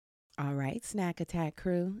All right, Snack Attack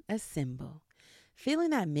crew, assemble. Feeling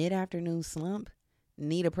that mid-afternoon slump?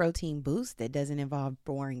 Need a protein boost that doesn't involve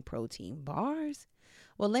boring protein bars?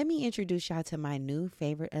 Well, let me introduce y'all to my new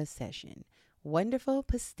favorite obsession, Wonderful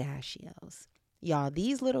Pistachios. Y'all,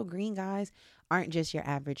 these little green guys aren't just your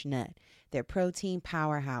average nut. They're protein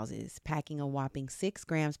powerhouses, packing a whopping 6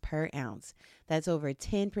 grams per ounce. That's over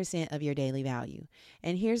 10% of your daily value.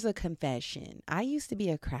 And here's a confession. I used to be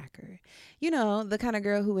a cracker. You know, the kind of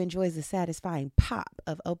girl who enjoys the satisfying pop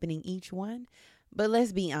of opening each one. But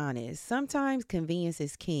let's be honest, sometimes convenience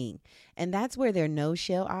is king. And that's where their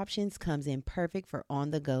no-shell options comes in perfect for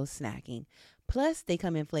on-the-go snacking. Plus, they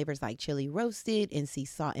come in flavors like chili roasted and sea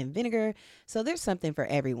salt and vinegar. So there's something for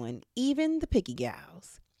everyone, even the picky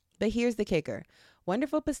gals. But here's the kicker.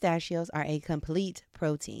 Wonderful Pistachios are a complete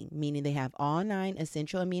protein, meaning they have all 9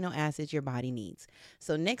 essential amino acids your body needs.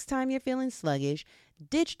 So next time you're feeling sluggish,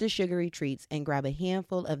 ditch the sugary treats and grab a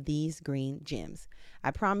handful of these green gems.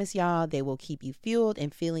 I promise y'all they will keep you fueled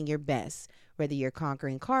and feeling your best, whether you're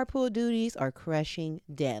conquering carpool duties or crushing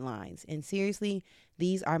deadlines. And seriously,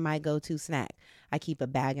 these are my go-to snack. I keep a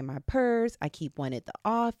bag in my purse. I keep one at the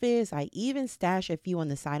office. I even stash a few on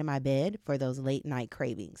the side of my bed for those late night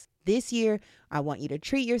cravings. This year, I want you to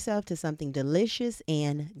treat yourself to something delicious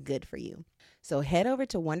and good for you. So head over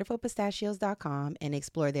to wonderfulpistachios.com and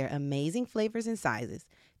explore their amazing flavors and sizes.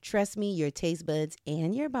 Trust me, your taste buds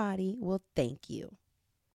and your body will thank you.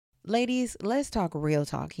 Ladies, let's talk real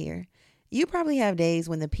talk here. You probably have days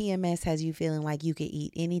when the PMS has you feeling like you could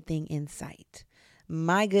eat anything in sight.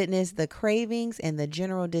 My goodness, the cravings and the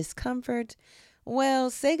general discomfort. Well,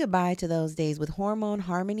 say goodbye to those days with Hormone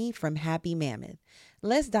Harmony from Happy Mammoth.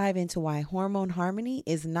 Let's dive into why Hormone Harmony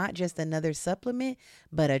is not just another supplement,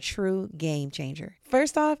 but a true game changer.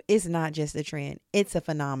 First off, it's not just a trend, it's a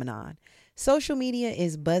phenomenon. Social media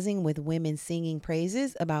is buzzing with women singing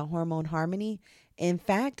praises about Hormone Harmony. In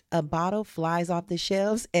fact, a bottle flies off the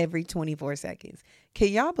shelves every 24 seconds. Can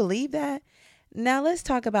y'all believe that? Now let's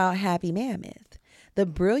talk about Happy Mammoth, the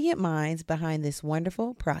brilliant minds behind this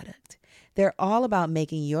wonderful product. They're all about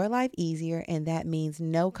making your life easier, and that means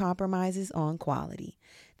no compromises on quality.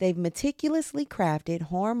 They've meticulously crafted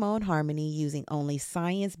Hormone Harmony using only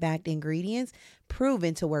science-backed ingredients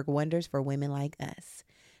proven to work wonders for women like us.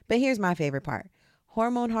 But here's my favorite part.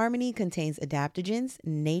 Hormone Harmony contains adaptogens,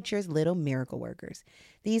 nature's little miracle workers.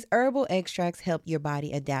 These herbal extracts help your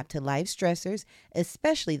body adapt to life stressors,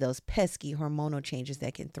 especially those pesky hormonal changes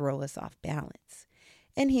that can throw us off balance.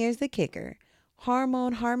 And here's the kicker.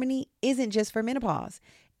 Hormone Harmony isn't just for menopause.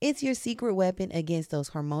 It's your secret weapon against those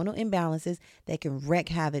hormonal imbalances that can wreak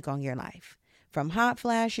havoc on your life. From hot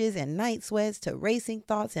flashes and night sweats to racing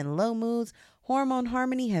thoughts and low moods, Hormone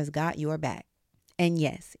Harmony has got your back. And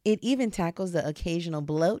yes, it even tackles the occasional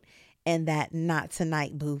bloat and that not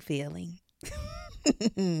tonight boo feeling.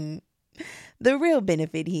 The real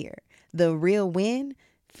benefit here, the real win,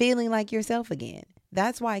 feeling like yourself again.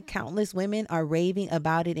 That's why countless women are raving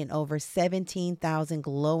about it in over 17,000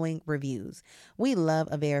 glowing reviews. We love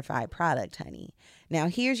a verified product, honey. Now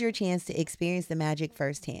here's your chance to experience the magic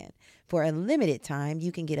firsthand. For a limited time,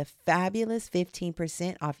 you can get a fabulous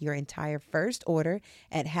 15% off your entire first order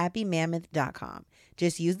at happymammoth.com.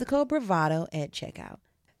 Just use the code BRAVADO at checkout.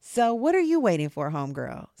 So what are you waiting for,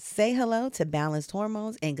 homegirl? Say hello to balanced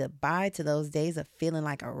hormones and goodbye to those days of feeling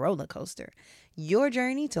like a roller coaster. Your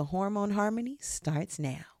journey to Hormone Harmony starts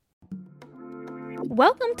now.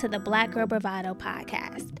 Welcome to the Black Girl Bravado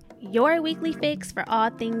podcast, your weekly fix for all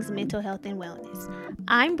things mental health and wellness.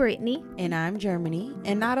 I'm Brittany. And I'm Germany.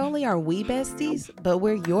 And not only are we besties, but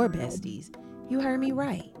we're your besties. You heard me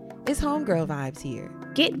right. It's homegirl vibes here.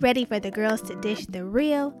 Get ready for the girls to dish the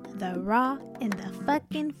real, the raw, and the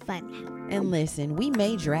fucking funny. And listen, we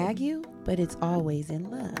may drag you, but it's always in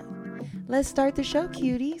love. Let's start the show,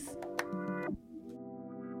 cuties.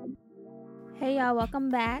 Hey y'all, welcome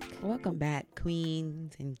back. Welcome back,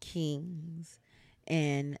 queens and kings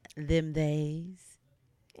and them days.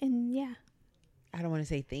 And yeah. I don't want to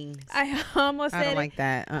say things. I almost said I don't it. like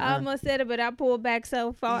that. I almost said it, but I pulled back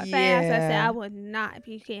so fast. I said I would not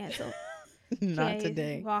be canceled. Not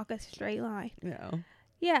today. Walk a straight line. No.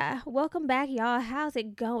 Yeah. Welcome back, y'all. How's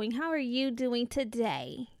it going? How are you doing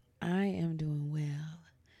today? I am doing well.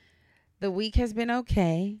 The week has been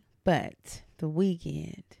okay, but the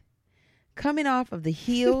weekend, coming off of the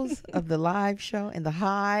heels of the live show and the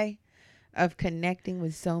high of connecting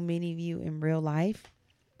with so many of you in real life.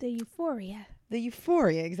 The euphoria. The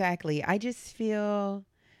euphoria, exactly. I just feel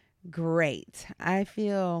great. I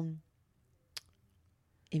feel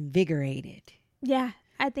invigorated. Yeah,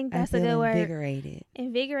 I think I that's a feel good word. invigorated.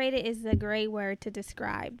 Invigorated is a great word to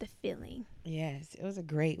describe the feeling. Yes, it was a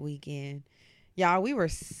great weekend. Y'all, we were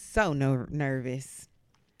so nervous.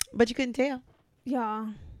 But you couldn't tell. Y'all.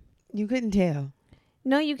 You couldn't tell.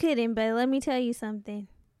 No, you couldn't, but let me tell you something.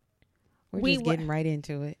 We're just getting right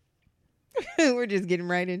into it. We're just getting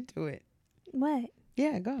right into it. What?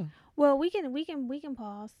 Yeah, go. Well, we can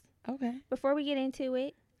pause. Okay. Before we get into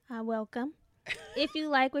it, welcome. If you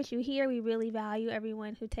like what you hear, we really value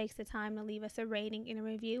everyone who takes the time to leave us a rating and a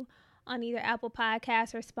review on either Apple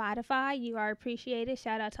Podcasts or Spotify. You are appreciated.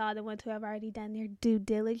 Shout out to all the ones who have already done their due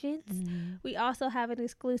diligence. Mm-hmm. We also have an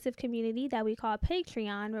exclusive community that we call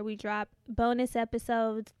Patreon, where we drop bonus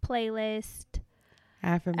episodes, playlists,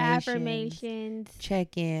 affirmations,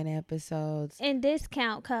 check-in episodes, and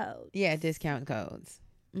discount codes. Yeah, discount codes.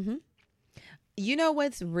 Mm-hmm. You know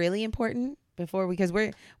what's really important because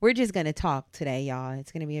we're just gonna talk today, y'all.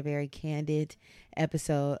 It's gonna be a very candid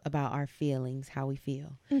episode about our feelings, how we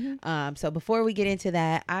feel. Mm-hmm. So before we get into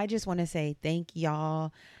that, I just want to say thank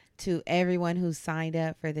y'all to everyone who signed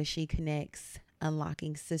up for the She Connects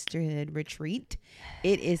Unlocking Sisterhood retreat.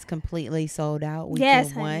 It is completely sold out.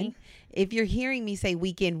 Weekend 1. If you're hearing me say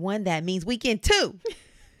weekend 1, that means weekend 2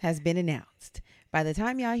 has been announced. By the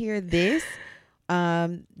time y'all hear this,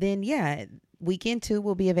 then yeah, weekend 2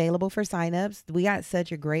 will be available for signups. We got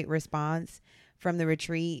such a great response from the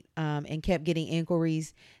retreat and kept getting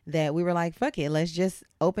inquiries that we were like, fuck it, let's just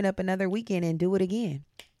open up another weekend and do it again.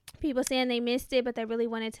 People saying they missed it, but they really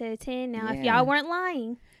wanted to attend. Now, if y'all weren't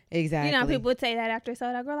lying. Exactly. You know, people would say that after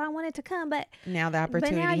Soda Girl, I wanted to come, but now the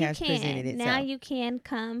opportunity has presented itself. Now you can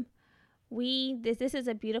come. This is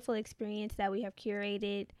a beautiful experience that we have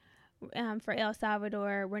curated for El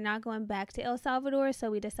Salvador. We're not going back to El Salvador, so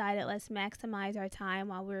we decided let's maximize our time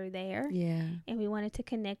while we're there. Yeah. And we wanted to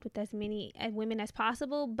connect with as many women as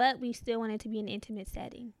possible, but we still wanted to be an intimate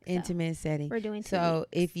setting. We're doing 2 weeks.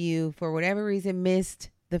 If you, for whatever reason, missed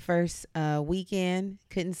the first weekend,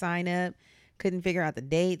 couldn't sign up, couldn't figure out the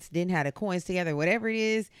dates, didn't have the coins together, whatever it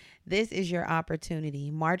is, this is your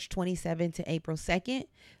opportunity. March 27th to April 2nd,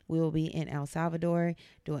 we will be in El Salvador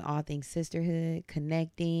doing all things sisterhood,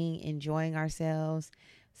 connecting, enjoying ourselves.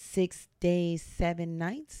 6 days, 7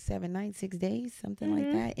 nights, 6 days, something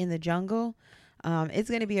like that in the jungle. It's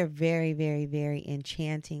going to be a very, very, very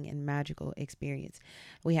enchanting and magical experience.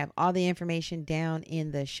 We have all the information down in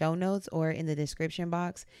the show notes or in the description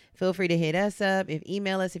box. Feel free to hit us up.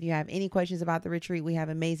 Email us if you have any questions about the retreat. We have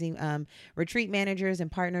amazing retreat managers and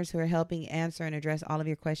partners who are helping answer and address all of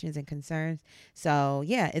your questions and concerns. So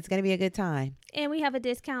yeah, it's going to be a good time. And we have a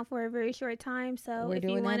discount for a very short time. So if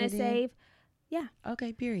you want to save,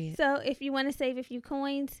 Okay, period. So if you want to save a few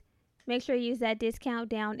coins, make sure you use that discount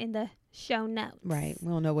down in the show notes. Right. We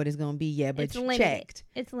don't know what it's going to be yet, but it's checked.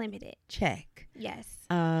 It's limited. Check. Yes.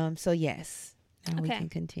 So yes, now we can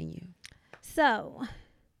continue. So,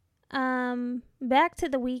 back to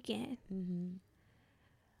the weekend. Mm-hmm.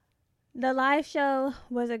 The live show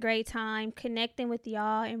was a great time connecting with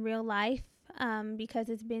y'all in real life, because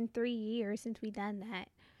it's been 3 years since we done that.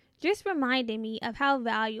 Just reminding me of how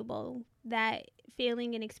valuable that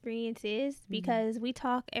feeling and experience is, because we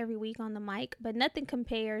talk every week on the mic, but nothing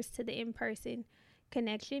compares to the in-person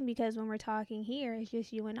connection, because when we're talking here, it's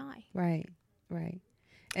just you and I. Right.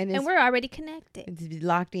 And we're already connected. It's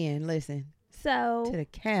locked in. Listen. So to the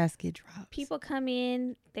casket drops. People come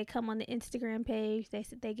in, they come on the Instagram page,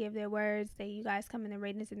 they give their words, you guys come in the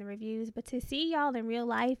ratings and the reviews, but to see y'all in real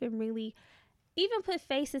life and really even put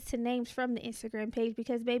faces to names from the Instagram page,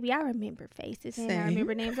 because baby, I remember faces and I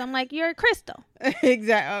remember names. I'm like, you're Crystal.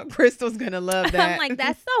 Exactly. Crystal's gonna love that. I'm like,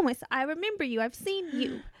 that's so and so. I remember you. I've seen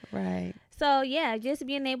you. Right. So yeah, just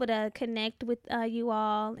being able to connect with you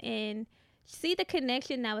all and see the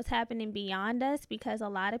connection that was happening beyond us, because a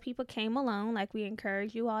lot of people came alone, like we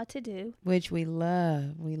encourage you all to do, which we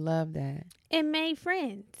love. We love that. And made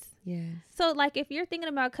friends. Yes. So like if you're thinking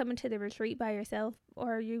about coming to the retreat by yourself,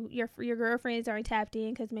 or your girlfriends aren't tapped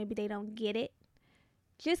in because maybe they don't get it,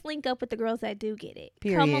 just link up with the girls that do get it.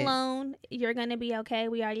 Period. Come alone. You're going to be okay.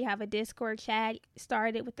 We already have a Discord chat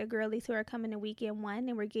started with the girlies who are coming to weekend 1,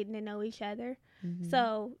 and we're getting to know each other. Mm-hmm.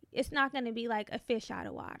 So it's not going to be like a fish out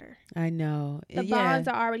of water. I know. The bonds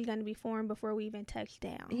are already going to be formed before we even touch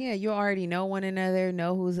down. Yeah, you already know one another,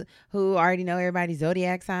 who already know everybody's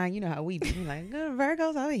zodiac sign. You know how we be like,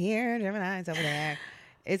 Virgo's over here, Gemini's over there.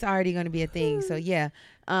 It's already going to be a thing. So yeah.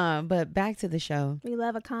 But back to the show. We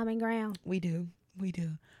love a common ground. We do.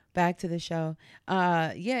 Back to the show.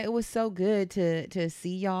 Yeah, it was so good to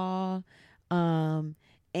see y'all. And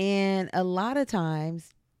a lot of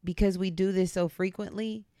times, because we do this so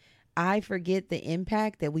frequently, I forget the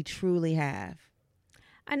impact that we truly have.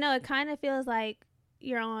 I know it kind of feels like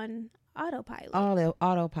you're on autopilot.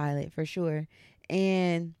 Autopilot for sure.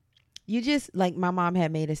 And you just, like, my mom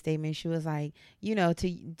had made a statement. She was like, you know, to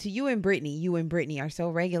you and Brittany are so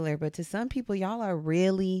regular, but to some people, y'all are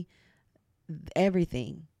really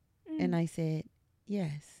everything. And I said,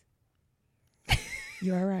 yes,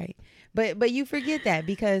 you're right. But you forget that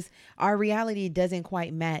because our reality doesn't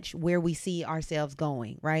quite match where we see ourselves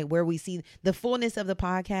going, right? Where we see the fullness of the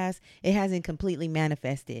podcast, it hasn't completely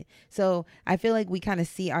manifested. So I feel like we kind of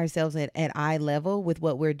see ourselves at eye level with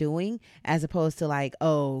what we're doing, as opposed to like,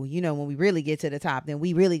 oh, you know, when we really get to the top, then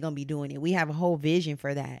we really gonna be doing it. We have a whole vision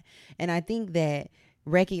for that. And I think that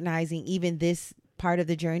recognizing even this part of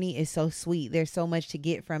the journey is so sweet. There's so much to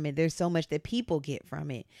get from it. There's so much that people get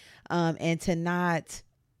from it. And to not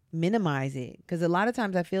minimize it, because a lot of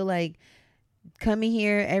times I feel like coming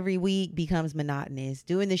here every week becomes monotonous.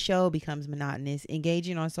 Doing the show becomes monotonous.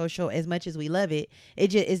 Engaging on social, as much as we love it,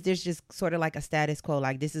 there's just sort of like a status quo.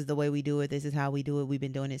 Like, this is the way we do it. This is how we do it. We've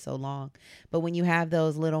been doing it so long. But when you have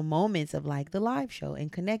those little moments of like the live show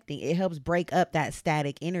and connecting, it helps break up that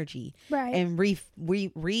static energy, right,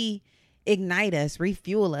 and ignite us,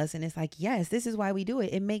 refuel us. And it's like, yes, this is why we do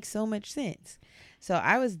it. It makes so much sense. So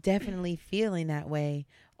I was definitely feeling that way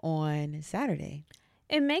on Saturday.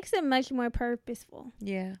 It makes it much more purposeful.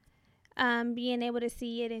 Yeah. Being able to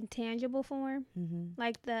see it in tangible form,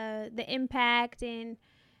 like the impact, and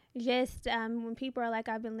just when people are like,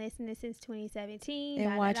 I've been listening since 2017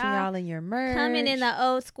 and watching y'all in your merch, coming in the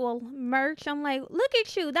old school merch. I'm like, look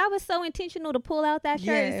at you, that was so intentional to pull out that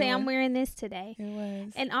shirt and say, I'm wearing this today. It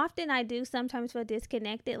was. And often I do sometimes feel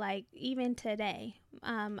disconnected. Like even today,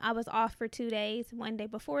 I was off for 2 days, one day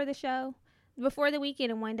before the show, before the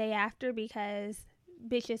weekend, and one day after, because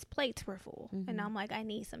bitches' plates were full. And I'm like, I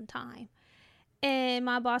need some time. And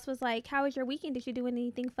my boss was like, how was your weekend? Did you do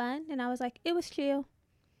anything fun? And I was like, it was chill.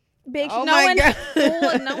 Bitch,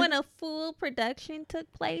 knowing a full production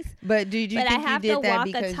took place. But did you but think I have you did to that walk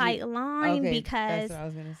because a tight line, because that's what I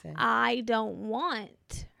was gonna say. I don't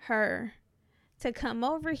want her to come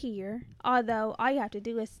over here, although all you have to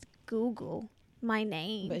do is Google my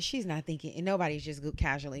name. But she's not thinking, and nobody's just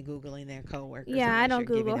casually Googling their coworkers. Yeah, I don't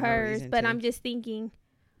Google hers, but I'm just thinking,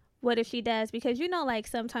 what if she does? Because you know, like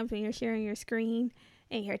sometimes when you're sharing your screen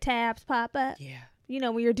and your tabs pop up. Yeah. You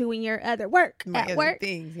know, when you're doing your other work at work,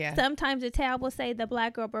 things, yeah. Sometimes the tab will say the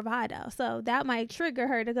Black Girl Bravado. So that might trigger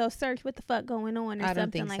her to go search what the fuck going on or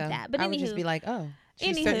something like that. But I would just be like, oh,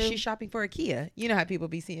 she's shopping for a Kia. You know how people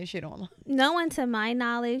be seeing shit online. No one, to my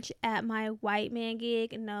knowledge, at my white man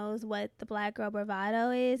gig knows what the Black Girl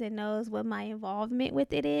Bravado is and knows what my involvement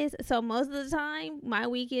with it is. So most of the time, my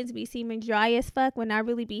weekends be seeming dry as fuck when I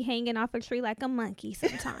really be hanging off a tree like a monkey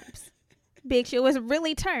sometimes. Bitch, it was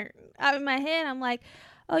really turned. Out in my head, I'm like,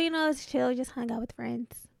 oh, you know, it's chill. Just hung out with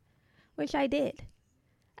friends, which I did.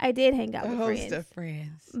 I did hang out with friends. A host of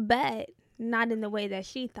friends. But not in the way that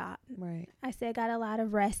she thought. Right. I said got a lot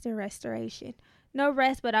of rest and restoration. No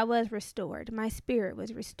rest, but I was restored. My spirit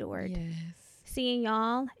was restored. Yes. Seeing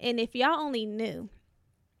y'all. And if y'all only knew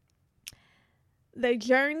the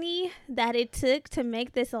journey that it took to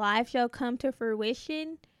make this live show come to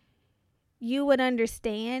fruition, you would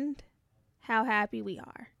understand how happy we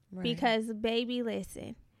are. Right. Because, baby,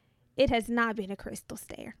 listen, it has not been a crystal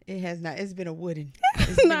stair. It has not. It's been a wooden.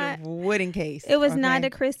 It's been a wooden case. It was not a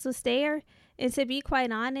crystal stair. And to be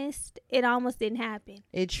quite honest, it almost didn't happen.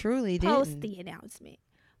 It truly didn't.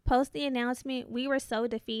 Post the announcement, we were so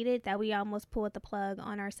defeated that we almost pulled the plug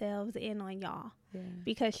on ourselves and on y'all. Yeah.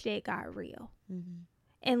 Because shit got real.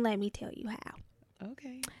 And let me tell you how.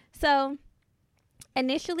 Okay. So,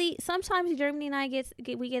 initially, sometimes Germany and I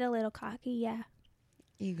we get a little cocky, yeah.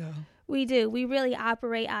 Ego. We do. We really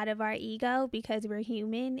operate out of our ego because we're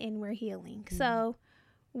human and we're healing. So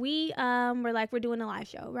we were like, we're doing a live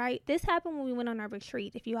show, right? This happened when we went on our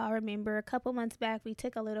retreat. If you all remember, a couple months back, we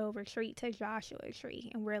took a little retreat to Joshua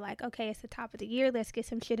Tree. And we're like, okay, it's the top of the year. Let's get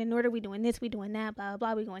some shit in order. We doing this, we doing that, blah,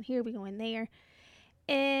 blah, blah. We going here, we going there.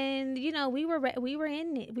 And, you know, we were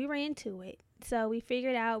in it. We were into it. So we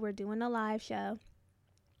figured out we're doing a live show.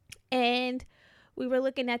 And we were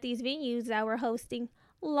looking at these venues that were hosting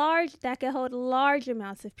that could hold large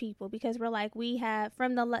amounts of people, because we're like, we have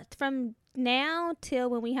from now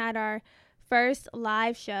till when we had our first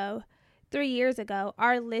live show 3 years ago,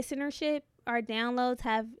 our listenership, our downloads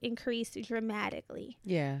have increased dramatically.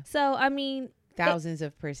 Yeah. So, I mean, thousands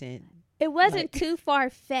of %. It wasn't too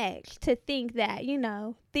far-fetched to think that, you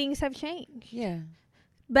know, things have changed. Yeah.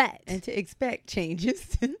 But. And to expect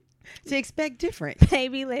changes. To expect different.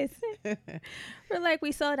 Baby, listen. We're like,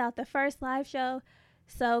 we sold out the first live show.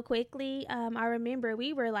 so quickly. I remember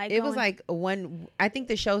we were like, it was like I think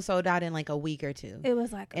the show sold out in like a week or two. it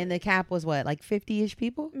was like, And the cap was what, like 50-ish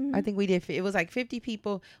people? Mhm. I think we did. It was like 50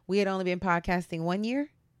 people. We had only been podcasting 1 year.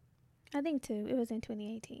 I think 2. It was in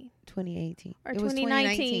 2018. 2018. Or It was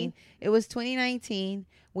 2019. It was 2019.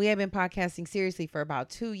 We had been podcasting seriously for about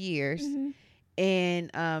 2 years. Mhm. And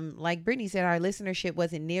like Brittany said, our listenership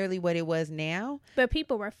wasn't nearly what it was now. But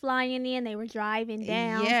people were flying in. They were driving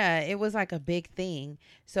down. Yeah, it was like a big thing.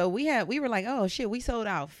 So we were like, oh shit, we sold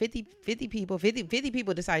out. 50 people. 50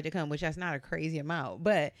 people decided to come, which that's not a crazy amount.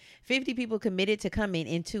 But 50 people committed to coming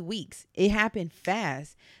in 2 weeks. It happened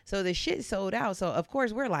fast. So the shit sold out. So of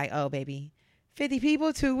course we're like, oh baby, 50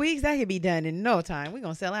 people, 2 weeks, that could be done in no time. We're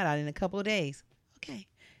going to sell that out in a couple of days. Okay.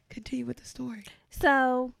 Continue with the story.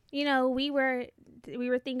 So, we were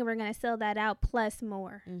thinking we're going to sell that out plus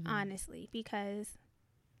more, Mhm. honestly, because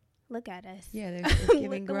look at us. Yeah, it's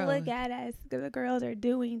giving growth. Look at us. The girls are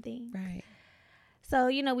doing things. Right. So,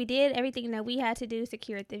 we did everything that we had to do,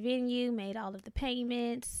 secured the venue, made all of the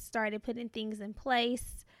payments, started putting things in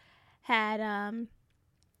place, had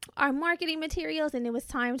our marketing materials, and it was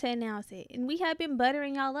time to announce it. And we had been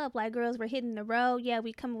buttering y'all up like girls were hitting the road. Yeah,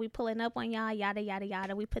 we pulling up on y'all, yada, yada,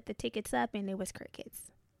 yada. We put the tickets up, and it was crickets.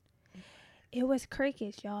 It was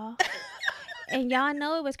crickets, y'all. And y'all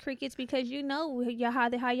know it was crickets because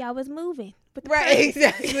how y'all was moving. Right,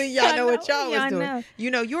 exactly. Y'all know what y'all was y'all doing. know. You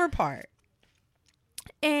know your part.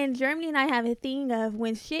 And Germany and I have a thing of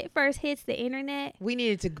when shit first hits the internet, We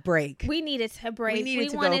needed to break. we needed to break. needed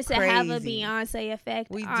to go wanted to have a crazy. Beyonce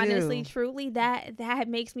effect. We Honestly, do. truly, that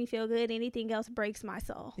makes me feel good. Anything else breaks my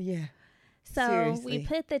soul. Yeah. So Seriously. we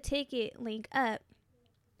put the ticket link up,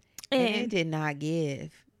 And it and did not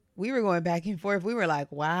give. We were going back and forth. We were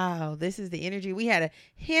like, wow, this is the energy. We had a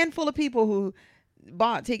handful of people who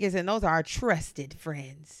bought tickets, and those are our trusted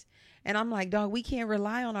friends. And I'm like, dog, we can't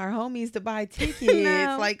rely on our homies to buy tickets.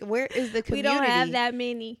 No. Like, where is the community? we don't have that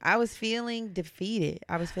many. I was feeling defeated.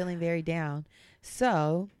 I was feeling very down.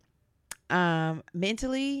 So,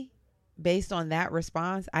 mentally, based on that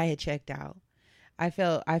response, I had checked out. I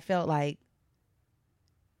felt like,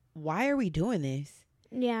 why are we doing this?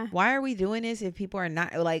 Yeah. Why are we doing this if people are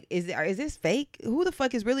not like, is this fake? Who the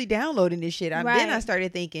fuck is really downloading this shit? Then I Right.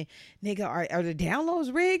 started thinking, nigga, are the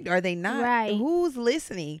downloads rigged? Are they not? Right. Who's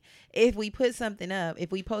listening? If we put something up,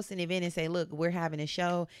 if we post an event and say, look, we're having a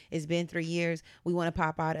show. It's been 3 years. We want to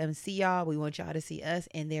pop out and see y'all. We want y'all to see us.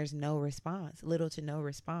 And there's no response, little to no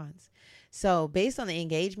response. So based on the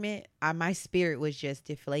engagement, my spirit was just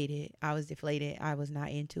deflated. I was deflated. I was not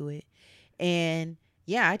into it. And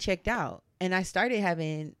yeah, I checked out. And I started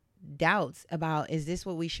having doubts about, is this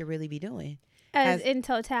what we should really be doing? As in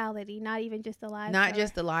totality, not even just the live Not show.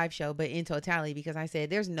 just the live show, but in totality, because I said,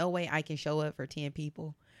 there's no way I can show up for 10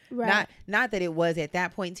 people. Right. Not that it was at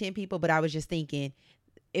that point 10 people, but I was just thinking,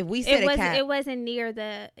 if we set a cap. It wasn't near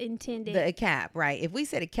the intended. A cap, right. If we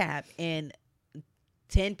set a cap and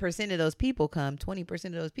 10% of those people come, 20%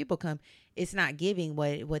 of those people come, it's not giving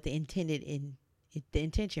what the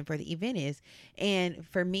intention for the event is. And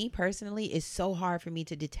for me personally, it's so hard for me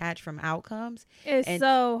to detach from outcomes. It's and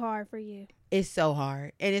so hard for you. It's so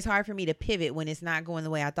hard. And it's hard for me to pivot when it's not going the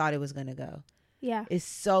way I thought it was going to go. Yeah. It's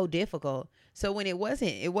so difficult. So when it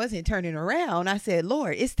wasn't turning around, I said,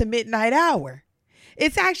 Lord, it's the midnight hour.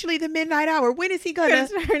 It's actually the midnight hour. When is he gonna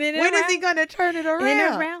turn it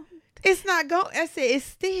around? It's not going. I said, it's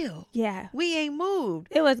still. Yeah. We ain't moved.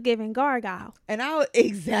 It was giving gargoyle. And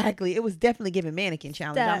exactly. It was definitely giving mannequin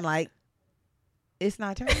challenge. Stuck. I'm like, it's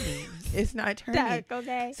not turning. It's not turning. Stuck,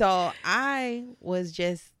 okay. So I was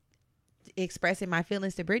just expressing my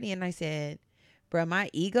feelings to Brittany, and I said, bro, my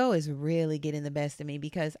ego is really getting the best of me,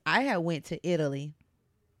 because I had went to Italy.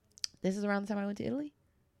 This is around the time I went to Italy?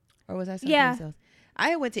 Or was I something else?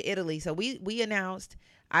 I went to Italy. So we announced,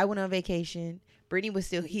 I went on vacation. Brittany was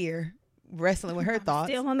still here wrestling with her thoughts.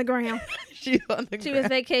 Still on the ground. She was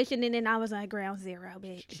vacationing, and I was on ground zero,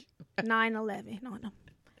 bitch. 9/11 on them.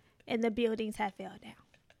 And the buildings had fell down.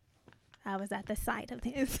 I was at the site of the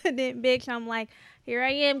incident, bitch. I'm like, here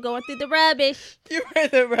I am going through the rubbish. You were in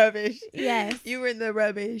the rubbish. Yes. You were in the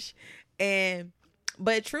rubbish.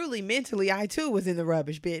 But truly, mentally, I too was in the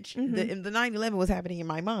rubbish, bitch. Mm-hmm. The 9/11 was happening in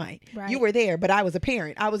my mind. Right. You were there, but I was a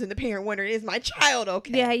parent. I was in the parent wondering, is my child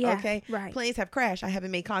okay? Yeah. Okay. Right. Planes have crashed. I haven't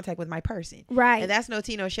made contact with my person. Right. And that's no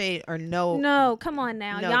tea, no shade, or no. No, come on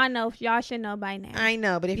now. No. Y'all should know by now. I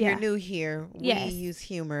know, but if Yeah. you're new here, we Yes. use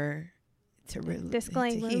humor to really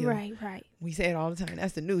Disclaimer. to heal. Right. We say it all the time.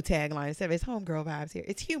 That's the new tagline. Instead of it's homegirl vibes here,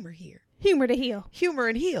 it's humor here. Humor to heal. Humor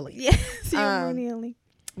and healing. Yes. Humor and healing.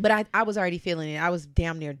 But I was already feeling it. I was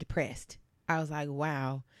damn near depressed. I was like,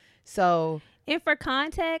 wow. So, And for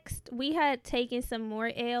context, we had taken some more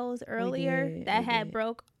L's earlier that had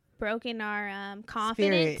broken our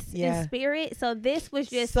confidence and spirit. So this was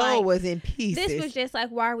just soul was in pieces. This was just like,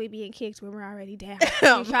 why are we being kicked when we're already down?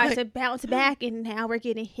 We tried to bounce back and now we're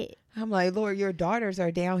getting hit. I'm like, Lord, your daughters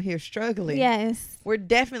are down here struggling. Yes. We're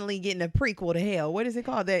definitely getting a prequel to hell. What is it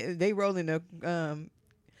called? They rolling a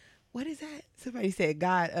what is that? Somebody said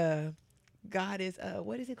God is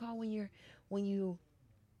what is it called when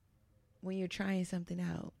you're trying something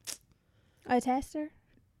out? A tester?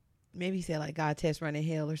 Maybe he said like God test running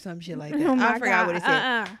hell or some shit like that. I forgot what it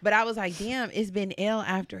said. But I was like, damn, it's been L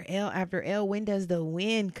after L after L. When does the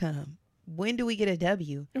win come? When do we get a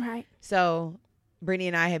W? Right. So Brittany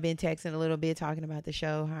and I have been texting a little bit, talking about the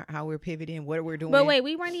show, how we're pivoting, what we're doing. But wait,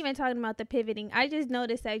 we weren't even talking about the pivoting. I just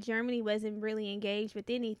noticed that Germany wasn't really engaged with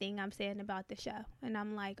anything I'm saying about the show. And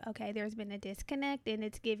I'm like, okay, there's been a disconnect and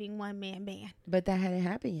it's giving one man ban. But that hadn't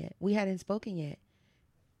happened yet. We hadn't spoken yet.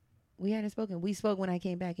 We hadn't spoken. We spoke when I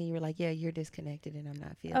came back and you were like, yeah, you're disconnected and I'm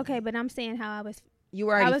not feeling it. Okay, but I'm saying how I was. You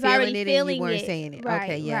were already feeling it and you weren't it. saying it. Right,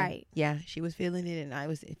 okay, yeah. Right. Yeah, she was feeling it and I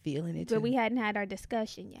was feeling it too. But we hadn't had our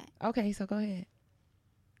discussion yet. Okay, so go ahead.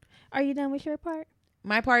 Are you done with your part?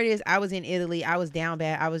 My part is I was in Italy. I was down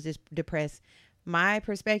bad. I was just depressed. My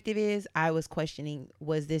perspective is I was questioning,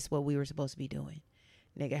 was this what we were supposed to be doing?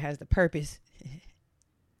 Nigga, has the purpose,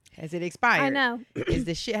 has it expired? I know. Has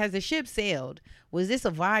the ship sailed? Was this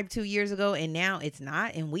a vibe 2 years ago and now it's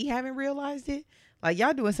not and we haven't realized it? Like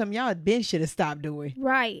y'all doing something y'all been should have stopped doing.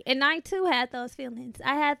 Right. And I too had those feelings.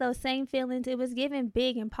 I had those same feelings. It was giving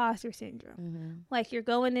big imposter syndrome. Mm-hmm. Like you're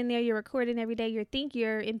going in there, you're recording every day. You think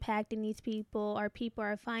you're impacting these people or people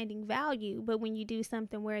are finding value. But when you do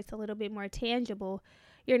something where it's a little bit more tangible,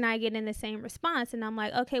 you're not getting the same response. And I'm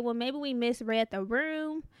like, okay, well, maybe we misread the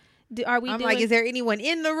room. I'm like, is there anyone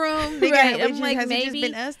in the room? Right. I'm like, has maybe, it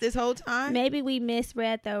just been us this whole time? Maybe we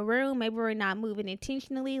misread the room. Maybe we're not moving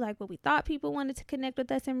intentionally like what we thought people wanted to connect with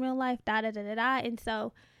us in real life, And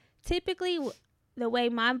so typically the way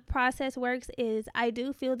my process works is I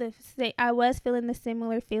was feeling the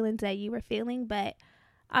similar feelings that you were feeling, but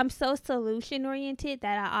I'm so solution oriented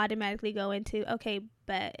that I automatically go into, okay,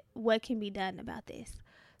 but what can be done about this?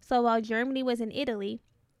 So while Germany was in Italy,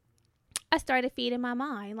 I started feeding my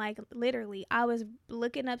mind. Like literally, I was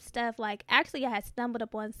looking up stuff. Like actually I had stumbled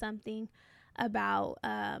upon something about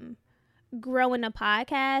growing a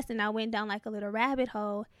podcast, and I went down like a little rabbit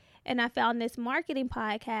hole, and I found this marketing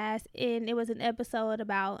podcast, and it was an episode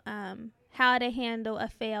about how to handle a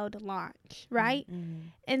failed launch, right? Mm-hmm.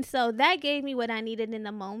 And so that gave me what I needed in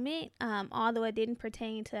the moment, although it didn't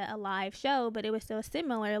pertain to a live show, but it was still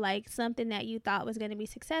similar. Like something that you thought was going to be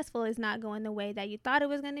successful is not going the way that you thought it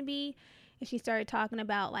was going to be. And she started talking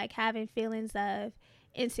about like having feelings of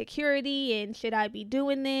insecurity and should I be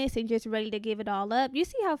doing this, and just ready to give it all up. You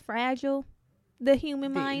see how fragile the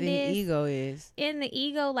human mind is? The ego is. In the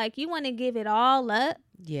ego, like you want to give it all up.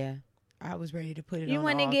 Yeah. I was ready to put it on the altar. You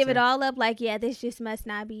want to give it all up, like, yeah, this just must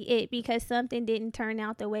not be it because something didn't turn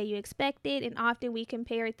out the way you expected. And often we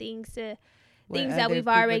compare things to things that we've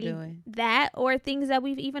already or things that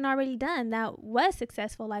we've even already done that was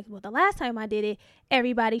successful. Like, well, the last time I did it,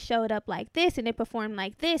 everybody showed up like this and it performed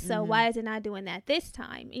like this. So why is it not doing that this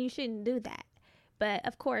time? And you shouldn't do that. But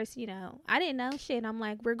of course, you know, I didn't know shit. I'm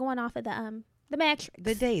like, we're going off of the metrics,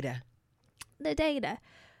 the data.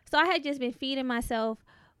 So I had just been feeding myself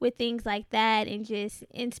with things like that and just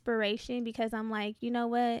inspiration because I'm like, you know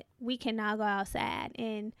what? We cannot go outside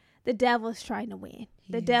and the devil's trying to win.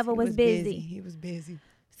 The devil was busy. He was busy.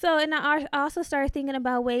 So, and I also started thinking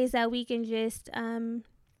about ways that we can just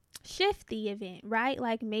shift the event, right?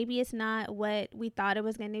 Like maybe it's not what we thought it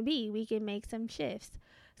was going to be. We can make some shifts.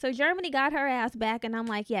 So Germany got her ass back and I'm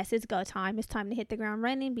like, yes, it's go time. It's time to hit the ground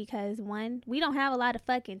running because one, we don't have a lot of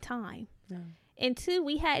fucking time. No. And two,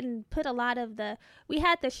 we hadn't put we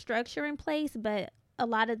had the structure in place, but a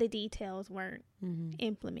lot of the details weren't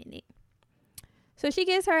implemented. So she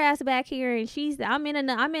gets her ass back here, and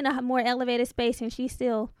I'm in a more elevated space, and she's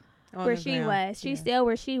still where she was. She's still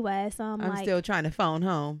where she was. So I'm still trying to phone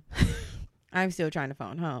home. I'm still trying to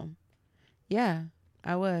phone home. Yeah,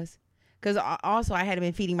 I was. Because also I hadn't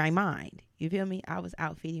been feeding my mind. You feel me? I was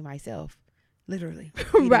out feeding myself, literally.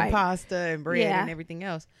 Eating pasta and bread and everything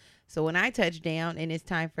else. So when I touched down and it's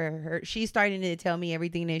time for her, she's starting to tell me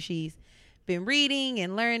everything that she's been reading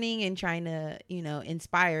and learning and trying to, you know,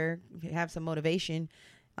 inspire, have some motivation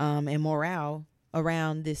and morale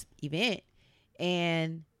around this event.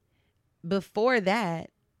 And before that,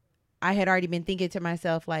 I had already been thinking to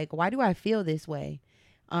myself, like, why do I feel this way?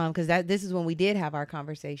 Because this is when we did have our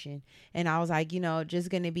conversation. And I was like, you know, just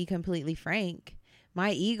going to be completely frank.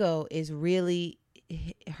 My ego is really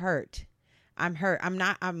hurt. I'm hurt.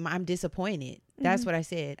 I'm disappointed. That's what I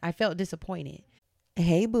said. I felt disappointed.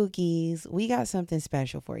 Hey, Bookies, we got something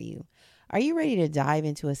special for you. Are you ready to dive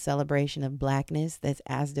into a celebration of Blackness that's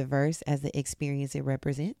as diverse as the experience it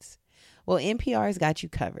represents? Well, NPR's got you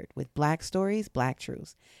covered with Black Stories, Black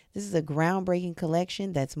Truths. This is a groundbreaking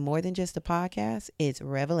collection that's more than just a podcast, it's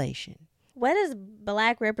revelation. What does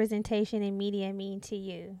Black representation in media mean to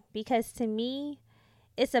you? Because to me,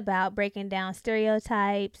 it's about breaking down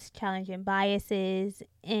stereotypes, challenging biases,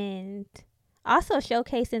 and also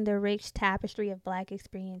showcasing the rich tapestry of Black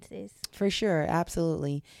experiences. For sure,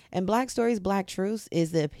 absolutely. And Black Stories, Black Truths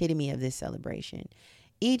is the epitome of this celebration.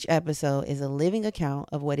 Each episode is a living account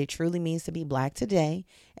of what it truly means to be Black today,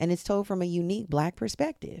 and it's told from a unique Black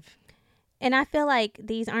perspective. And I feel like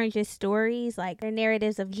these aren't just stories, like they're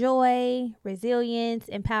narratives of joy, resilience,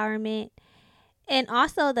 empowerment, and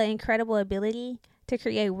also the incredible ability to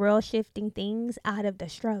create world-shifting things out of the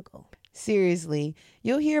struggle. Seriously,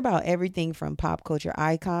 you'll hear about everything from pop culture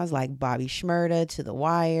icons like Bobby Shmurda to The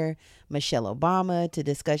Wire, Michelle Obama, to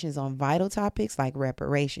discussions on vital topics like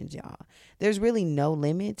reparations, y'all. There's really no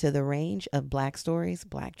limit to the range of Black Stories,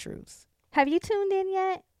 Black Truths. Have you tuned in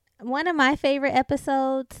yet? One of my favorite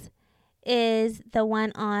episodes is the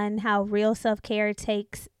one on how real self-care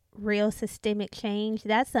takes real systemic change.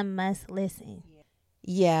 That's a must listen.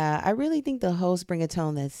 Yeah, I really think the hosts bring a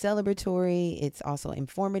tone that's celebratory. It's also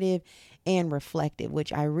informative and reflective,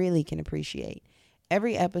 which I really can appreciate.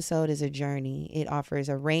 Every episode is a journey. It offers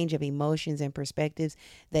a range of emotions and perspectives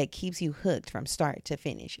that keeps you hooked from start to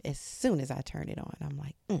finish. As soon as I turn it on, I'm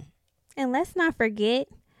like, And let's not forget,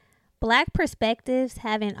 Black perspectives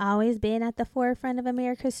haven't always been at the forefront of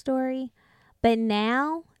America's story, but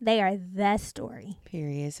now they are the story.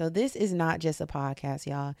 Period. So this is not just a podcast,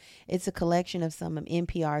 y'all. It's a collection of some of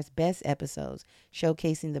NPR's best episodes,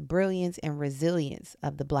 showcasing the brilliance and resilience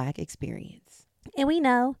of the Black experience. And we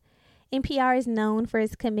know NPR is known for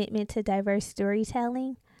its commitment to diverse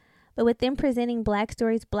storytelling, but with them presenting Black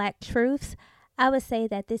Stories, Black Truths, I would say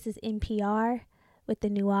that this is NPR with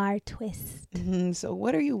the noir twist. So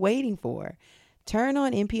what are you waiting for? Turn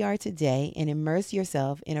on NPR today and immerse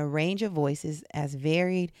yourself in a range of voices as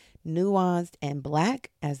varied, nuanced, and Black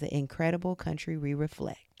as the incredible country we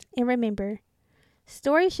reflect. And remember,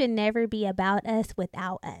 stories should never be about us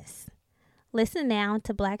without us. Listen now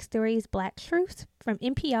to Black Stories, Black Truths from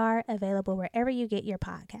NPR, available wherever you get your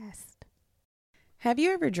podcast. Have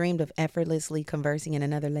you ever dreamed of effortlessly conversing in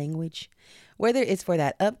another language? Whether it's for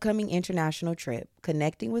that upcoming international trip,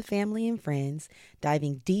 connecting with family and friends,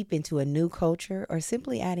 diving deep into a new culture, or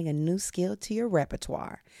simply adding a new skill to your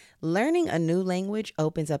repertoire, learning a new language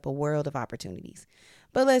opens up a world of opportunities.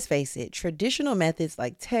 But let's face it, traditional methods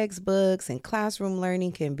like textbooks and classroom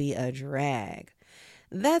learning can be a drag.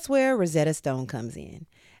 That's where Rosetta Stone comes in.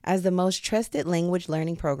 As the most trusted language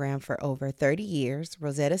learning program for over 30 years,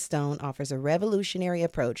 Rosetta Stone offers a revolutionary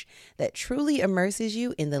approach that truly immerses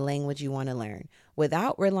you in the language you want to learn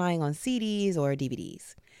without relying on CDs or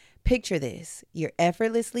DVDs. Picture this. You're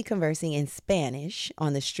effortlessly conversing in Spanish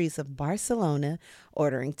on the streets of Barcelona,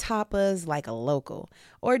 ordering tapas like a local,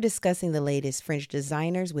 or discussing the latest French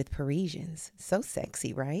designers with Parisians. So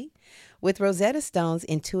sexy, right? With Rosetta Stone's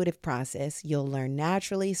intuitive process, you'll learn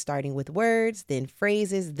naturally, starting with words, then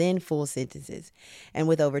phrases, then full sentences. And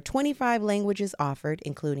with over 25 languages offered,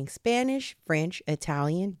 including Spanish, French,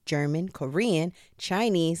 Italian, German, Korean,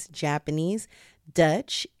 Chinese, Japanese,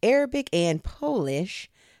 Dutch, Arabic, and Polish,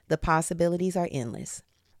 the possibilities are endless.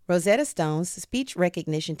 Rosetta Stone's speech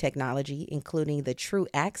recognition technology, including the True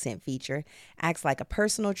Accent feature, acts like a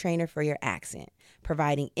personal trainer for your accent,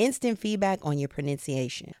 providing instant feedback on your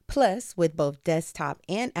pronunciation. Plus, with both desktop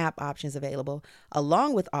and app options available,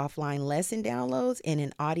 along with offline lesson downloads and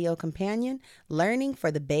an audio companion, learning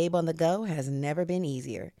for the babe on the go has never been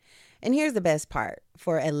easier. And here's the best part.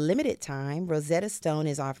 For a limited time, Rosetta Stone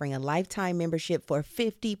is offering a lifetime membership for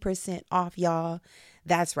 50% off, y'all.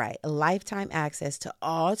 That's right, a lifetime access to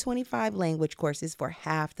all 25 language courses for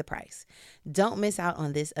half the price. Don't miss out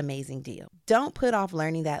on this amazing deal. Don't put off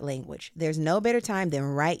learning that language. There's no better time than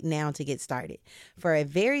right now to get started. For a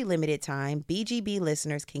very limited time, BGB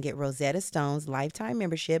listeners can get Rosetta Stone's lifetime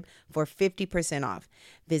membership for 50% off.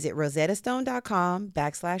 Visit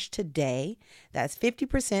rosettastone.com/today. That's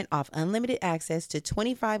 50% off unlimited access to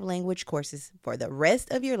 25 language courses for the rest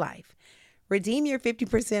of your life. Redeem your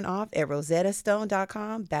 50% off at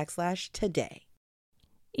rosettastone.com/today.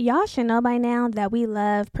 Y'all should know by now that we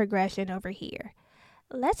love progression over here.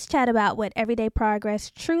 Let's chat about what everyday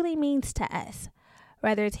progress truly means to us.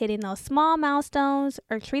 Whether it's hitting those small milestones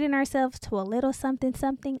or treating ourselves to a little something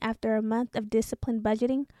something after a month of disciplined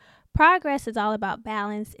budgeting, progress is all about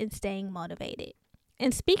balance and staying motivated.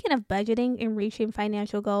 And speaking of budgeting and reaching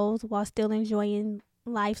financial goals while still enjoying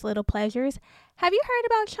life's little pleasures, have you heard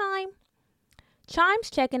about Chime? Chime's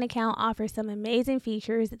checking account offers some amazing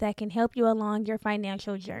features that can help you along your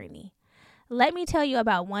financial journey. Let me tell you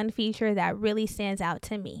about one feature that really stands out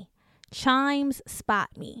to me. Chime's Spot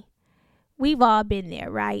Me. We've all been there,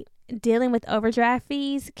 right? Dealing with overdraft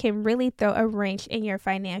fees can really throw a wrench in your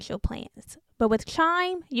financial plans. But with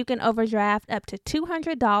Chime, you can overdraft up to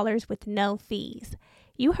 $200 with no fees.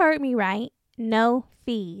 You heard me right, no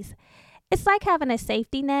fees. It's like having a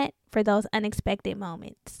safety net for those unexpected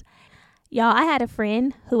moments. Y'all, I had a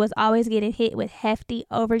friend who was always getting hit with hefty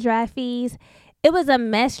overdraft fees. It was a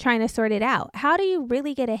mess trying to sort it out. How do you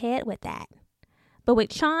really get ahead with that? But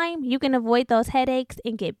with Chime, you can avoid those headaches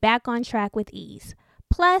and get back on track with ease.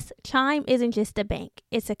 Plus, Chime isn't just a bank,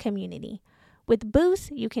 it's a community. With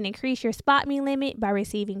Boost, you can increase your Spot Me limit by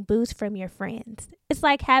receiving boosts from your friends. It's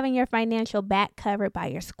like having your financial back covered by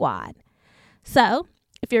your squad. So,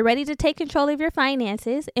 if you're ready to take control of your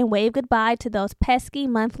finances and wave goodbye to those pesky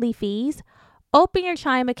monthly fees, open your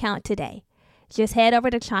Chime account today. Just head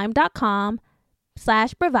over to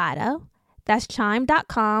chime.com/bravado. That's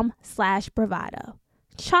chime.com/bravado.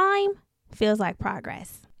 Chime feels like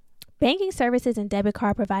progress. Banking services and debit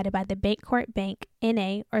card provided by the Bancorp Bank,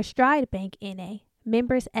 N.A. or Stride Bank, N.A.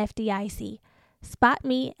 Members FDIC. Spot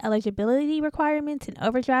Me eligibility requirements and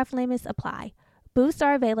overdraft limits apply. Boosts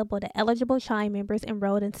are available to eligible Chime members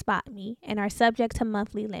enrolled in Spot Me and are subject to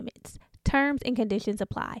monthly limits. Terms and conditions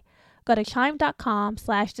apply. Go to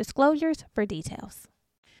chime.com/disclosures for details.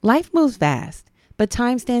 Life moves fast, but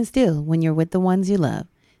time stands still when you're with the ones you love.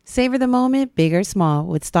 Savor the moment, big or small,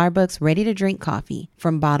 with Starbucks ready-to-drink coffee.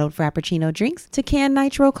 From bottled Frappuccino drinks to canned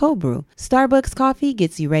Nitro Cold Brew, Starbucks coffee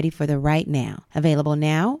gets you ready for the right now. Available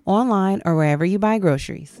now, online, or wherever you buy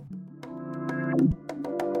groceries.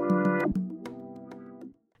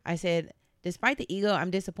 I said, despite the ego, I'm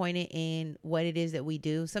disappointed in what it is that we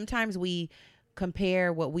do. Sometimes we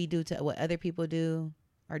compare what we do to what other people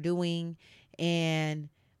are doing, and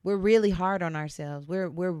we're really hard on ourselves.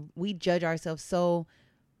 We judge ourselves so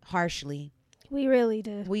harshly. We really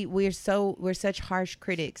do. We're such harsh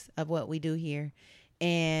critics of what we do here.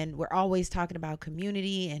 And we're always talking about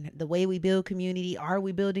community and the way we build community. Are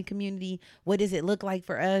we building community? What does it look like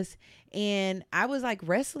for us? And I was like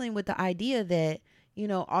wrestling with the idea that,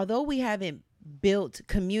 although we haven't built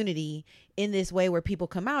community in this way where people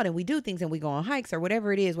come out and we do things and we go on hikes or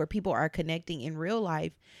whatever it is where people are connecting in real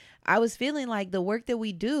life, I was feeling like the work that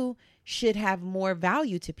we do should have more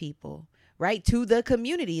value to people, right? To the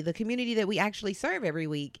community that we actually serve every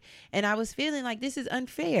week. And I was feeling like this is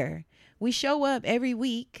unfair. We show up every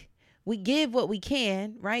week. We give what we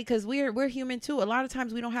can, right? Because we're human too. A lot of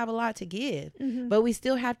times we don't have a lot to give, but we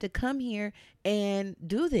still have to come here and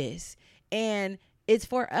do this. And it's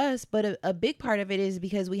for us, but a big part of it is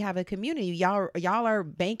because we have a community. Y'all are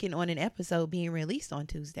banking on an episode being released on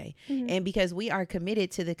Tuesday. And because we are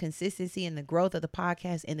committed to the consistency and the growth of the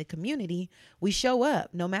podcast and the community, we show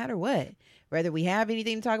up no matter what. Whether we have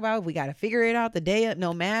anything to talk about, if we got to figure it out the day up,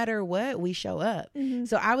 no matter what, we show up.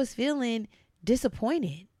 So I was feeling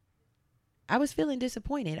disappointed. I was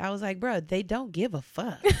like, bro, they don't give a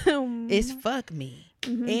fuck. It's fuck me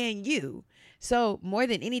and you. So more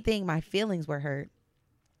than anything, my feelings were hurt.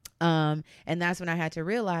 And that's when I had to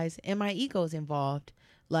realize, and my ego's involved.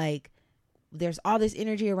 Like, there's all this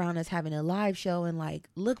energy around us having a live show and like,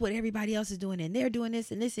 look what everybody else is doing and they're doing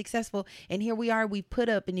this and this successful. And here we are, we put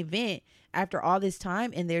up an event after all this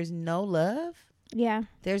time and there's no love. Yeah.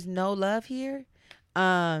 There's no love here.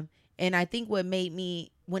 And I think what made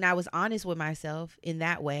me, when I was honest with myself in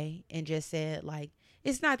that way and just said like,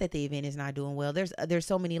 it's not that the event is not doing well. There's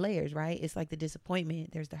so many layers, right? It's like the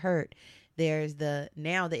disappointment. There's the hurt. There's the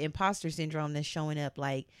imposter syndrome that's showing up.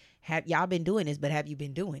 Like, have y'all been doing this, but have you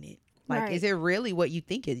been doing it? Like, right. Is it really what you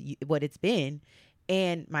think is what it's been?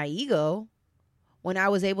 And my ego, when I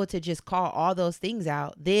was able to just call all those things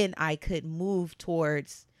out, then I could move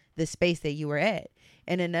towards the space that you were at.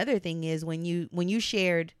 And another thing is when you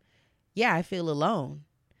shared, yeah, I feel alone.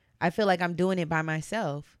 I feel like I'm doing it by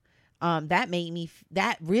myself. That made me,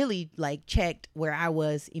 that really like checked where I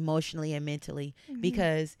was emotionally and mentally,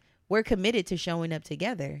 because we're committed to showing up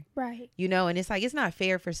together. Right. And it's like, it's not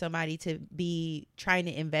fair for somebody to be trying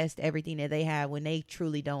to invest everything that they have when they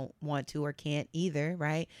truly don't want to or can't either.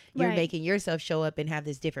 Right. You're making yourself show up and have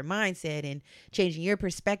this different mindset and changing your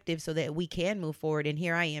perspective so that we can move forward. And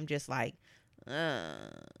here I am just like,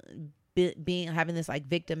 being having this like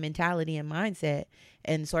victim mentality and mindset,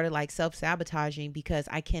 and sort of like self-sabotaging because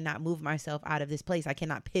I cannot move myself out of this place. I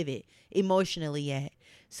cannot pivot emotionally yet.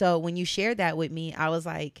 So when you shared that with me, I was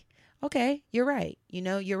like, okay, you're right.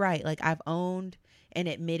 You're right. Like, I've owned and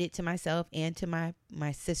admitted to myself and to my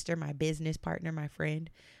sister, my business partner, my friend,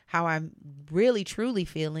 how I'm really truly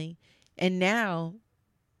feeling. And now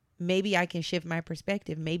maybe I can shift my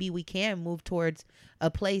perspective. Maybe we can move towards a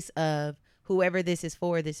place of whoever this is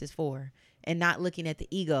for, and not looking at the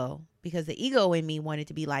ego, because the ego in me wanted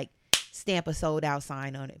to be like, stamp a sold out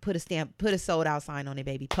sign on it. Put a sold out sign on it,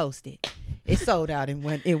 baby. Post it. It's sold out. And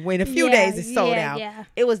when a few days it's sold out. Yeah.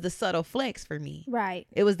 It was the subtle flex for me. Right.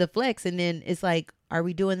 It was the flex. And then it's like, are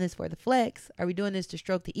we doing this for the flex? Are we doing this to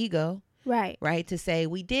stroke the ego? Right. Right. To say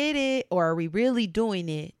we did it, or are we really doing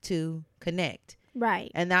it to connect?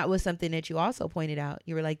 Right. And that was something that you also pointed out.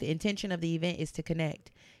 You were like, the intention of the event is to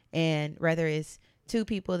connect. And whether it's 2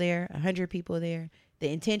 people there, 100 people there, the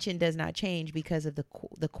intention does not change because of the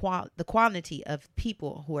quantity of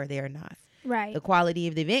people who are there or not. Right. The quality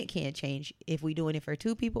of the event can't change if we're doing it for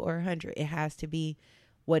 2 people or 100. It has to be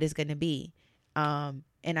what it's going to be. And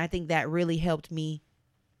I think that really helped me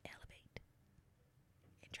elevate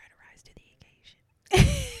and try to rise to the occasion.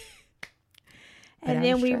 And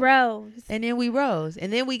then we rose. And then we rose.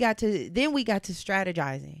 And then we got to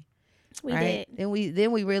strategizing. We did.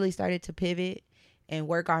 Then we really started to pivot and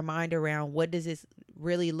work our mind around what does this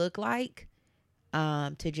really look like,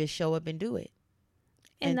 to just show up and do it.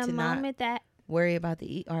 In the moment that worry about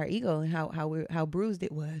our ego and how bruised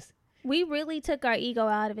it was. We really took our ego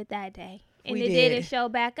out of it that day, and it didn't show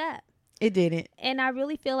back up. It didn't. And I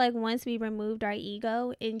really feel like once we removed our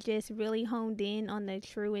ego and just really honed in on the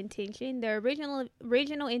true intention, the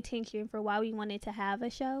original intention for why we wanted to have a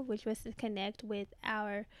show, which was to connect with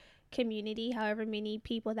our community, however many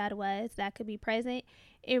people that was that could be present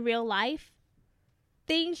in real life,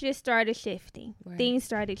 things just started shifting. Right. Things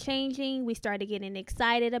started changing. We started getting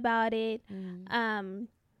excited about it.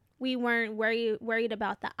 We weren't worried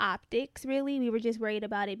about the optics, really. We were just worried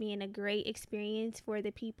about it being a great experience for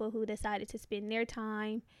the people who decided to spend their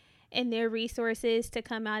time and their resources to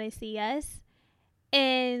come out and see us.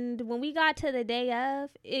 And when we got to the day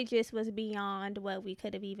of, it just was beyond what we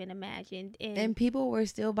could have even imagined. And people were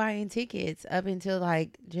still buying tickets up until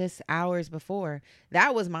like just hours before.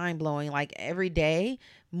 That was mind blowing. Like every day,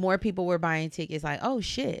 more people were buying tickets. Like, oh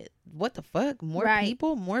shit, what the fuck? More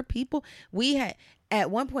people. At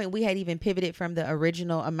one point, we had even pivoted from the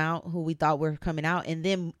original amount who we thought were coming out. And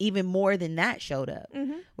then even more than that showed up.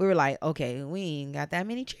 Mm-hmm. We were like, okay, we ain't got that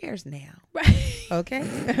many chairs now. Right.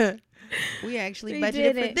 Okay. We actually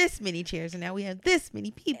budgeted for this many chairs, and now we have this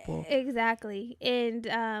many people. Exactly. And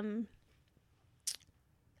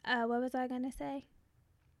what was I going to say?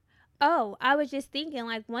 Oh, I was just thinking,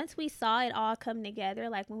 like, once we saw it all come together,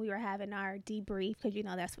 like when we were having our debrief, because,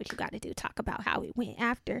 that's what you got to do, talk about how it went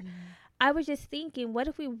after. Mm-hmm. I was just thinking, what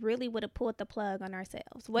if we really would have pulled the plug on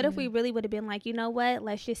ourselves? What if we really would have been like, you know what?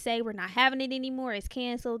 Let's just say we're not having it anymore. It's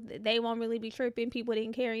canceled. They won't really be tripping. People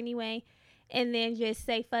didn't care anyway. And then just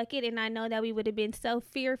say fuck it. And I know that we would have been so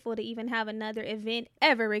fearful to even have another event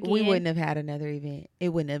ever again. We wouldn't have had another event. It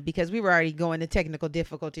wouldn't have, because we were already going the technical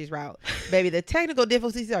difficulties route. Baby, the technical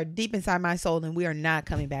difficulties are deep inside my soul, and we are not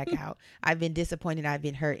coming back out. I've been disappointed. I've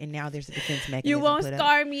been hurt. And now there's a defense mechanism. You won't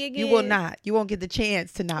scar me again. You will not. You won't get the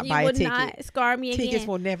chance to not buy a ticket. You will not scar me again. Tickets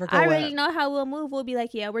will never go up. I already know how we'll move. We'll be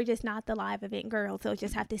like, yeah, we're just not the live event girls. So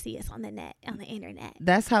just have to see us on the net, on the internet.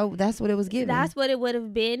 That's what it was given. That's what it would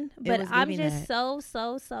have been. But I'm just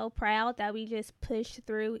so proud that we just pushed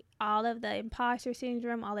through all of the imposter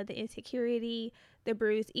syndrome, all of the insecurity, the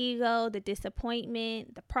bruised ego, the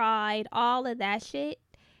disappointment, the pride, all of that shit.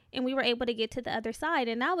 And we were able to get to the other side.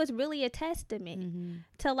 And that was really a testament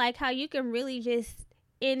to like how you can really just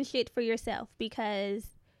end shit for yourself, because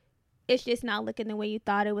it's just not looking the way you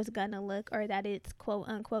thought it was gonna look, or that it's quote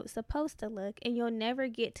unquote supposed to look, and you'll never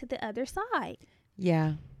get to the other side.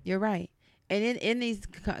 Yeah, you're right. And in these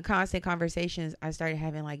constant conversations, I started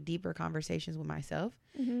having like deeper conversations with myself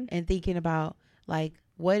and thinking about like,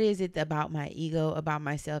 what is it about my ego, about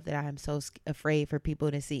myself, that I'm so afraid for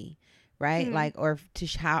people to see, right? Like, or to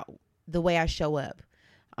how the way I show up,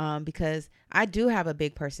 because I do have a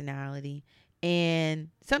big personality, and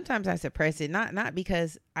sometimes I suppress it, not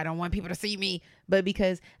because I don't want people to see me, but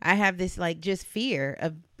because I have this like just fear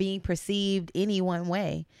of being perceived any one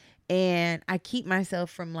way, and I keep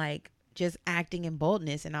myself from like just acting in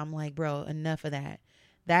boldness. And I'm like, bro, enough of that.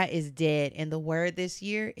 That is dead. And the word this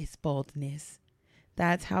year is boldness.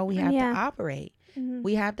 That's how we have to operate.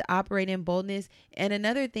 We have to operate in boldness. And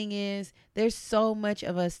another thing is, there's so much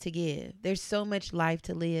of us to give. There's so much life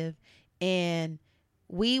to live. And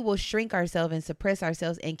we will shrink ourselves and suppress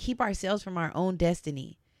ourselves and keep ourselves from our own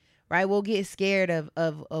destiny, right? We'll get scared of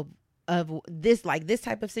this, like this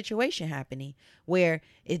type of situation happening where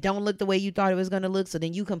it don't look the way you thought it was going to look. So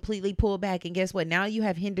then you completely pull back, and guess what? Now you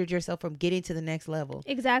have hindered yourself from getting to the next level.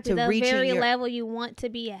 Exactly. The very level you want to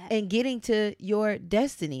be at. And getting to your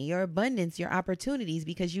destiny, your abundance, your opportunities,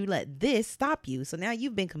 because you let this stop you. So now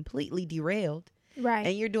you've been completely derailed. Right.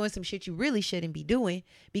 And you're doing some shit you really shouldn't be doing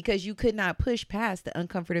because you could not push past the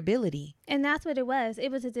uncomfortability. And that's what it was.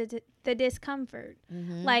 It was the discomfort.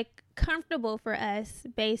 Mm-hmm. Like, comfortable for us,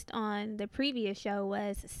 based on the previous show,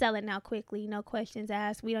 was selling out quickly, no questions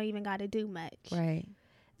asked. We don't even got to do much. Right.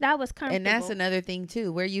 That was comfortable. And that's another thing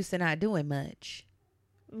too. We're used to not doing much.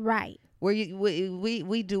 Right.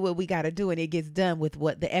 We do what we got to do, and it gets done with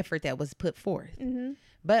what the effort that was put forth. Mm-hmm.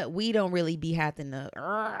 But we don't really be having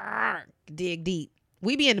to dig deep.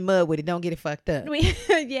 We be in the mud with it. Don't get it fucked up.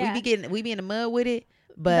 Yeah. We be in the mud with it.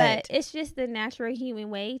 But it's just the natural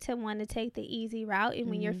human way to want to take the easy route. And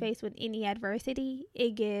when you're faced with any adversity,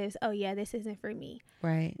 it gives, oh yeah, this isn't for me.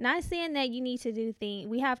 Right. Not saying that you need to do things.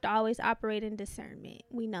 We have to always operate in discernment.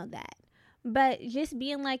 We know that. But just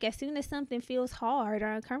being like, as soon as something feels hard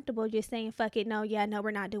or uncomfortable, just saying, fuck it. No,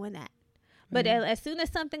 we're not doing that. But as soon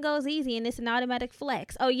as something goes easy and it's an automatic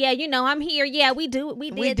flex, oh yeah, I'm here. Yeah, we do.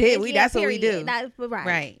 We did. That's what we do.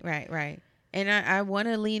 Right. And I want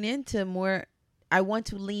to lean into more. I want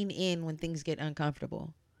to lean in when things get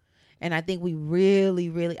uncomfortable. And I think we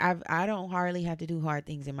really, I don't hardly have to do hard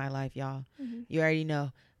things in my life, y'all. Mm-hmm. You already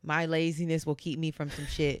know. My laziness will keep me from some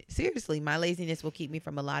shit. Seriously, my laziness will keep me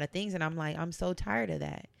from a lot of things. And I'm like, I'm so tired of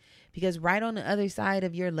that. Because right on the other side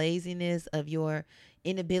of your laziness, of your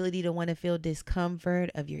inability to want to feel discomfort,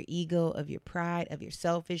 of your ego, of your pride, of your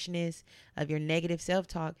selfishness, of your negative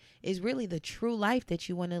self-talk, is really the true life that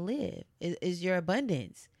you want to live, is your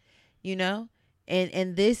abundance,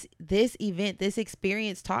 And this event, this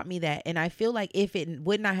experience taught me that. And I feel like if it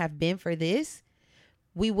would not have been for this,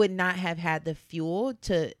 we would not have had the fuel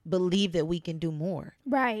to believe that we can do more.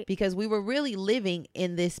 Right. Because we were really living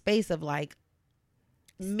in this space of like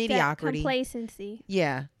mediocrity. Complacency.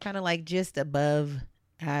 Yeah. Kind of like just above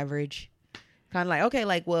average. Kind of like, okay,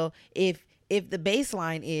 like, well, if the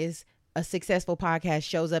baseline is a successful podcast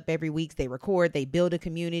shows up every week, they record, they build a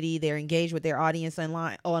community, they're engaged with their audience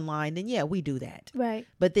online, then yeah, we do that. Right.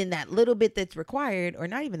 But then that little bit that's required, or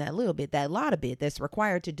not even that little bit, that lot of bit that's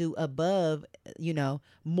required to do above,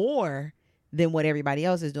 more than what everybody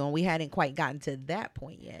else is doing, we hadn't quite gotten to that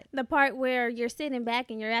point yet. The part where you're sitting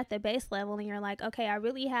back and you're at the base level and you're like, okay, I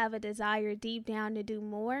really have a desire deep down to do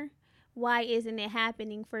more. Why isn't it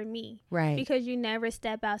happening for me? Right. Because you never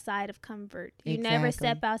step outside of comfort. You never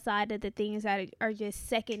step outside of the things that are just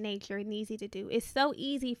second nature and easy to do. It's so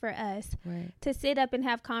easy for us to sit up and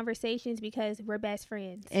have conversations because we're best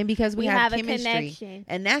friends. And because we have chemistry. A connection.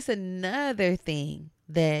 And that's another thing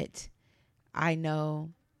that I know.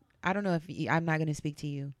 I don't know if I'm not going to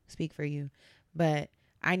speak for you, but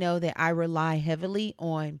I know that I rely heavily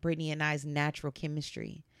on Brittany and I's natural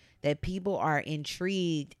chemistry. That people are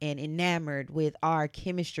intrigued and enamored with our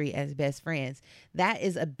chemistry as best friends. That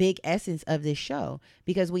is a big essence of this show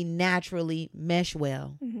because we naturally mesh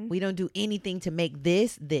well. Mm-hmm. We don't do anything to make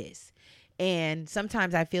this. And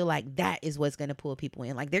sometimes I feel like that is what's going to pull people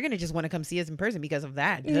in. Like they're going to just want to come see us in person because of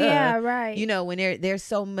that. Duh. Yeah, right. When there's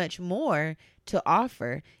so much more to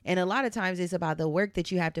offer. And a lot of times it's about the work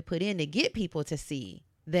that you have to put in to get people to see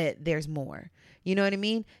that there's more. You know what I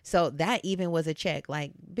mean? So that even was a check.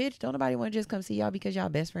 Like, bitch, don't nobody want to just come see y'all because y'all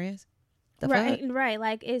best friends? Right.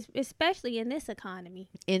 Like, especially in this economy.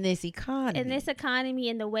 In this economy,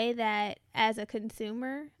 and the way that as a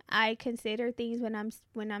consumer, I consider things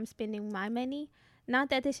when I'm spending my money. Not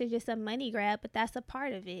that this is just a money grab, but that's a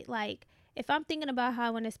part of it. Like, if I'm thinking about how I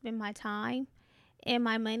want to spend my time and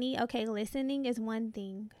my money, okay, listening is one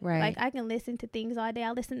thing. Right. Like, I can listen to things all day.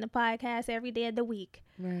 I listen to podcasts every day of the week.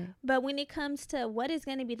 Right. But when it comes to what is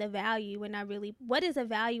going to be the value what is the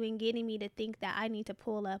value in getting me to think that I need to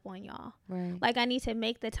pull up on y'all? Right. Like, I need to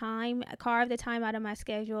make the time, carve the time out of my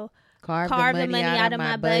schedule, carve the money out of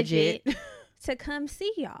my budget to come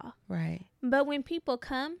see y'all. Right. But when people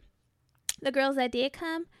come, the girls that did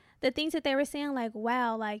come, the things that they were saying, like,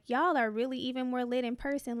 wow, like, y'all are really even more lit in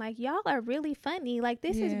person. Like, y'all are really funny. Like,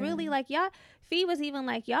 this is really, like, y'all, Fee was even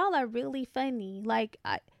like, y'all are really funny. Like,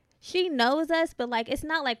 she knows us, but, like, it's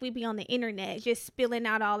not like we be on the internet just spilling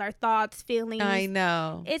out all our thoughts, feelings. I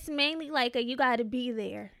know. It's mainly like you got to be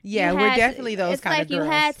there. Yeah, we're definitely those kind of girls. It's like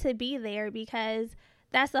you had to be there because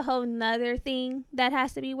that's a whole nother thing that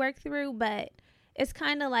has to be worked through. But it's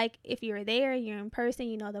kind of like if you're there, you're in person,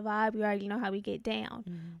 you know the vibe, you already know how we get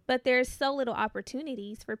down. But there's so little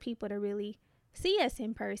opportunities for people to really see us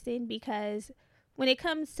in person, because when it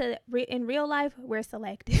comes to in real life, we're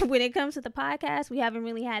selective. When it comes to the podcast, we haven't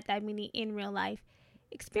really had that many in real life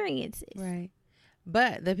experiences. Right.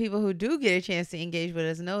 But the people who do get a chance to engage with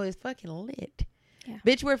us know it's fucking lit. Yeah.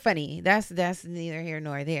 Bitch, we're funny. That's neither here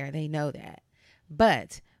nor there. They know that.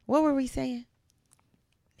 But what were we saying?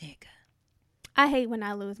 Nigga. I hate when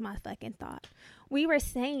I lose my fucking thought. We were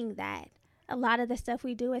saying that a lot of the stuff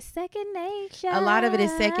we do is second nature. A lot of it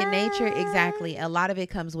is second nature. Exactly. A lot of it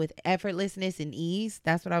comes with effortlessness and ease.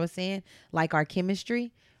 That's what I was saying. Like our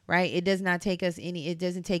chemistry, right? It does not take it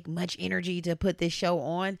doesn't take much energy to put this show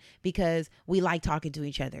on, because we like talking to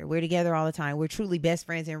each other. We're together all the time. We're truly best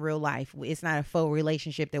friends in real life. It's not a faux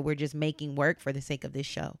relationship that we're just making work for the sake of this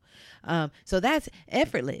show. So that's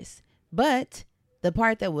effortless. But the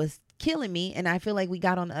part that was killing me, and I feel like we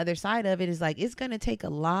got on the other side of it, is like, it's going to take a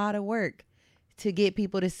lot of work to get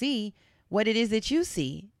people to see what it is that you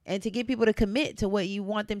see, and to get people to commit to what you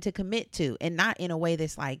want them to commit to, and not in a way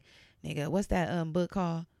that's like, nigga, what's that book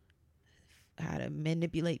called? How to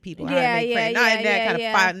manipulate people. Not in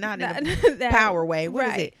the power way. What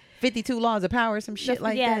is it? 52 Laws of Power, some shit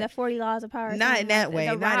like that. Yeah, the 40 Laws of Power. Not in that way.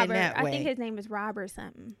 Not in that way. I think his name is Rob or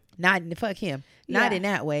something. Fuck him. Not in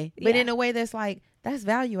that way. But in a way that's like, that's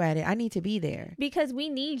value added. I need to be there. Because we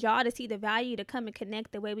need y'all to see the value to come and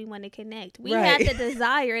connect the way we want to connect. We have the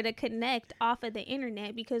desire to connect off of the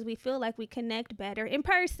internet because we feel like we connect better in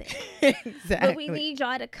person. Exactly. But we need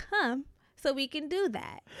y'all to come so we can do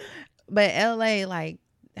that. But LA, like,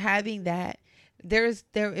 having that,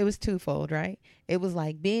 it was twofold, right? It was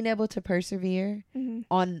like being able to persevere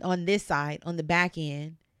on this side, on the back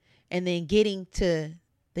end, and then getting to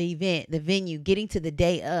the event, the venue, getting to the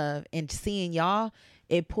day of, and seeing y'all,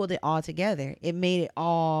 it pulled it all together. It made it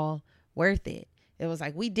all worth it. It was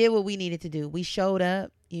like, we did what we needed to do. We showed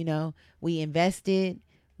up, we invested,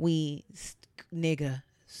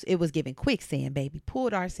 it was giving quicksand, baby.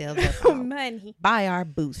 Pulled ourselves up money by our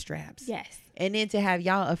bootstraps. Yes. And then to have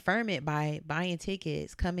y'all affirm it by buying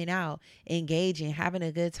tickets, coming out, engaging, having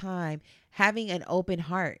a good time, having an open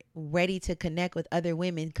heart, ready to connect with other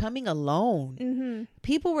women, coming alone. Mm-hmm.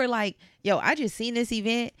 People were like, yo, I just seen this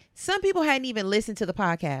event. Some people hadn't even listened to the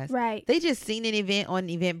podcast. Right. They just seen an event on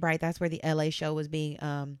Eventbrite. That's where the LA show was being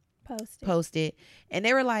posted. And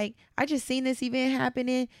they were like, I just seen this event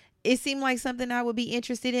happening. It seemed like something I would be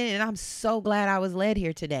interested in, and I'm so glad I was led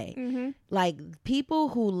here today. Mm-hmm. Like, people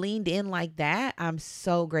who leaned in like that, I'm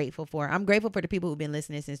so grateful for. I'm grateful for the people who've been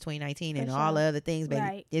listening since 2019 and all the other things, baby.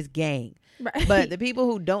 Right. It's gang. Right. But the people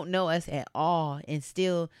who don't know us at all and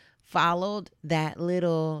still followed that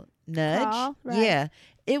little nudge, yeah,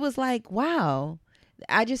 it was like, wow.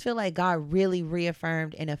 I just feel like God really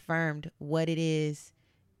reaffirmed and affirmed what it is.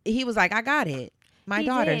 He was like, I got it. My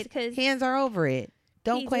daughters, hands are over it.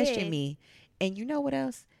 Don't question me. And you know what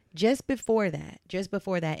else? Just before that,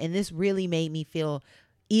 and this really made me feel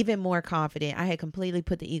even more confident. I had completely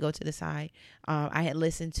put the ego to the side. I had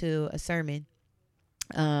listened to a sermon,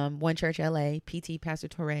 One Church LA, PT Pastor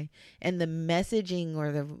Torre, and the messaging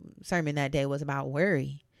or the sermon that day was about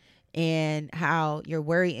worry, and how your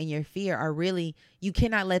worry and your fear are really, you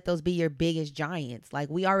cannot let those be your biggest giants. Like,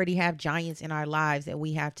 we already have giants in our lives that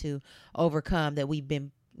we have to overcome, that we've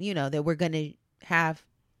been, that we're going to have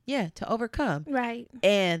to overcome. Right.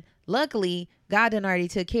 And luckily God done already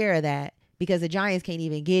took care of that, because the giants can't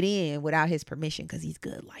even get in without his permission, because he's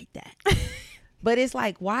good like that. But it's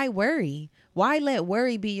like, why worry? Why let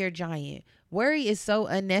worry be your giant? Worry is so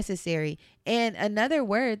unnecessary. And another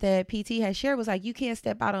word that PT has shared was like, you can't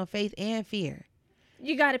step out on faith and fear.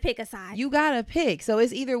 You got to pick a side. You got to pick. So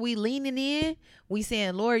it's either we leaning in, we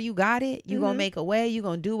saying, Lord, you got it. You going to make a way. You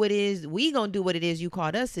going to do what it is. We going to do what it is you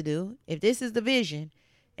called us to do. If this is the vision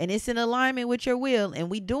and it's in alignment with your will and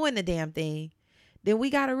we doing the damn thing, then we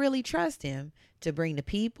got to really trust him to bring the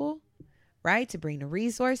people, right? To bring the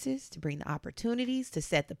resources, to bring the opportunities, to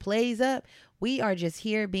set the plays up. We are just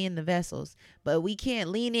here being the vessels, but we can't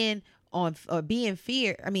lean in on or be in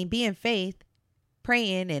faith,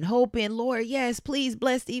 praying and hoping, Lord, yes, please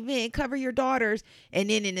bless the event, cover your daughters.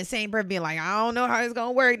 And then in the same breath being like, I don't know how it's going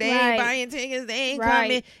to work. They ain't buying tickets. They ain't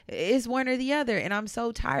coming. It's one or the other. And I'm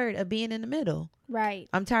so tired of being in the middle. Right.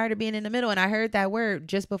 I'm tired of being in the middle. And I heard that word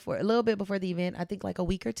just before, a little bit before the event, I think like a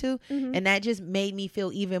week or two. Mm-hmm. And that just made me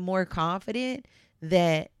feel even more confident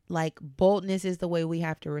that like boldness is the way we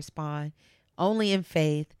have to respond, only in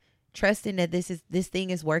faith, trusting that this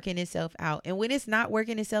thing is working itself out. And when it's not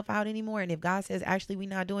working itself out anymore, and if God says, actually, we're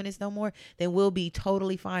not doing this no more, then we'll be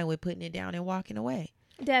totally fine with putting it down and walking away.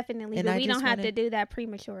 Definitely, And but I we just don't have wanna- to do that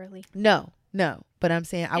prematurely. No. But I'm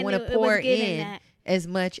saying I And want it to was pour getting in that. as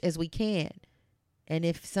much as we can. And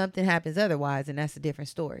if something happens otherwise, then that's a different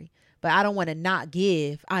story. But I don't want to not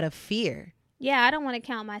give out of fear. Yeah, I don't want to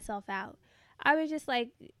count myself out. I was just like,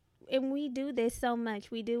 and we do this so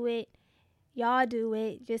much. We do it. Y'all do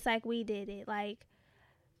it just like we did it. Like,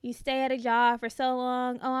 you stay at a job for so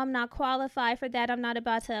long. Oh, I'm not qualified for that. I'm not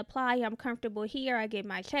about to apply. I'm comfortable here. I get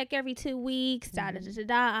my check every 2 weeks. Da da da da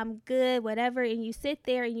da. I'm good. Whatever. And you sit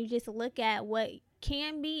there and you just look at what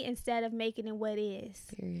can be instead of making it what is.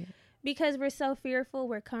 Period. Because we're so fearful.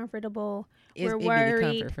 We're comfortable. It'd be the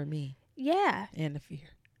worried. comfort for me Yeah. and the fear.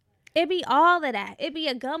 It be all of that. It be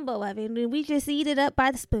a gumbo of it. And we just eat it up by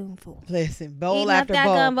the spoonful. Listen, bowl Eating after up that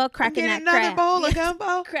bowl. gumbo, I'm cracking getting that another crab. bowl of Yes.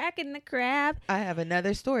 gumbo. Cracking the crab. I have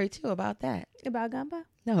another story too about that. About gumbo?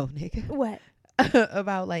 No, nigga. What?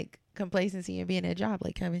 About like complacency and being at a job,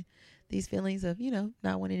 like having these feelings of,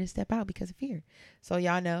 not wanting to step out because of fear. So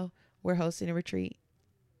y'all know we're hosting a retreat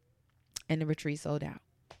and the retreat sold out,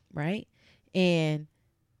 right? And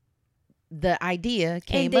the idea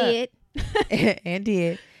came up and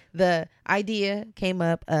did. The idea came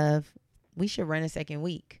up of we should run a second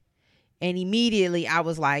week. And immediately I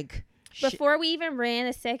was like, Before we even ran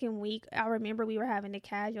a second week, I remember we were having a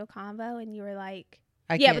casual convo and you were like,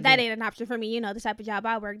 I yeah, can't but that do it. ain't an option for me. You know, the type of job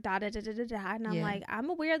I work, da da da da da da. And I'm Yeah. like, I'm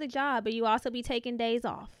aware of the job, but you also be taking days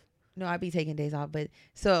off. No, I'd be taking days off. But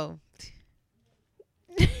so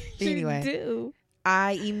anyway. You do.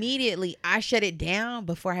 I shut it down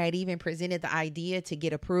before I had even presented the idea to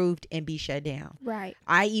get approved and be shut down. Right.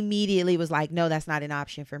 I immediately was like, no, that's not an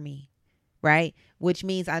option for me. Right. Which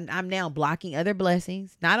means I'm now blocking other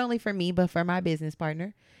blessings, not only for me, but for my business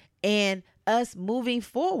partner and us moving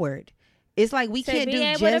forward. It's like we can't do be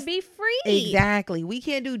able just to be free. exactly. We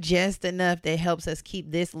can't do just enough that helps us keep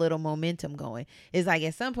this little momentum going. It's like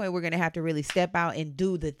at some point we're going to have to really step out and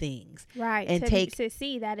do the things. Right. And to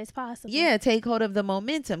see that it's possible. Yeah, take hold of the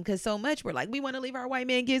momentum because so much we're like, we want to leave our white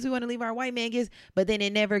man gives. We want to leave our white man gives. But then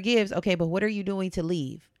it never gives. Okay, but what are you doing to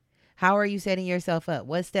leave? How are you setting yourself up?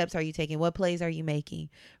 What steps are you taking? What plays are you making?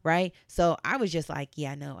 Right. So I was just like,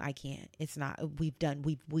 yeah, no, I can't. It's not.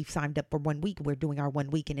 We've signed up for 1 week. We're doing our 1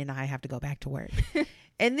 week and then I have to go back to work.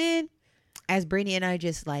 And then as Brittany and I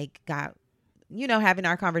just like got, having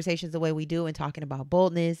our conversations the way we do and talking about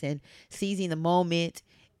boldness and seizing the moment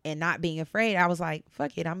and not being afraid, I was like,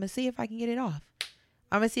 fuck it. I'm going to see if I can get it off.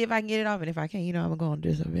 I'm going to see if I can get it off. And if I can, I'm going to go on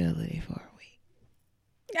disability for a week.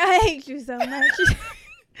 I hate you so much.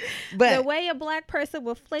 But the way a black person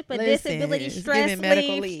will flip a listen, disability it's stress giving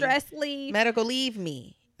medical leave, leave. stress leave. medical leave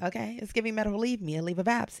me. Okay. It's giving medical leave me a leave of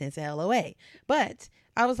absence, LOA. But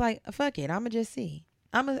I was like, fuck it. I'm going to just see.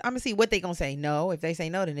 I'm going to see what they going to say. No. If they say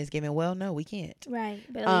no, then it's giving, well, no, we can't. Right.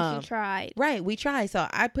 But at least you tried. Right. We tried. So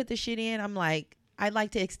I put the shit in. I'm like, I'd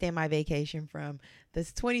like to extend my vacation from the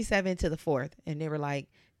 27th to the 4th. And they were like,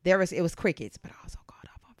 it was crickets, but I also called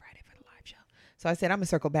off on Friday for the live show. So I said, I'm going to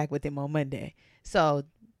circle back with them on Monday. So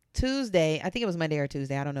Tuesday, I think it was Monday or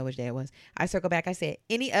Tuesday. I don't know which day it was. I circled back. I said,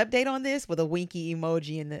 any update on this, with a winky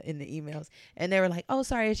emoji in the emails. And they were like, oh,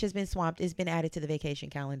 sorry. It's just been swamped. It's been added to the vacation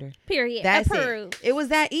calendar. Period. That's Approved. it was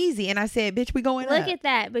that easy. And I said, bitch, we going Look up. at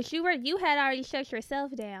that. But you had already shut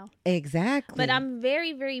yourself down. Exactly. But I'm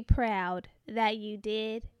very, very proud that you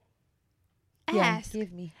did ask.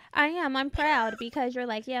 Give me. I am. I'm proud because you're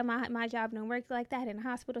like, yeah, my job don't work like that in a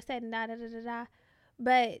hospital setting, da da da da da.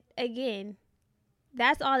 But again,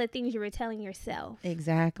 that's all the things you were telling yourself.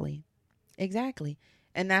 Exactly.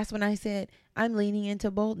 And that's when I said, I'm leaning into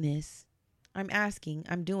boldness. I'm asking,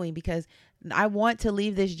 I'm doing, because I want to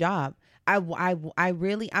leave this job. I'm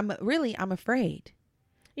afraid.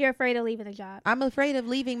 You're afraid of leaving the job. I'm afraid of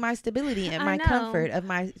leaving my stability and my comfort of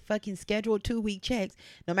my fucking scheduled 2-week checks.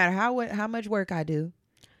 No matter how much work I do,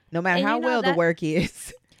 no matter how well the work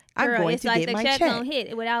is, I'm going to get my check. It's like the check gonna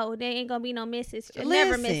hit without. There ain't gonna be no misses.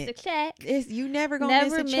 Never miss the check. You never gonna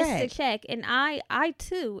miss the check. And I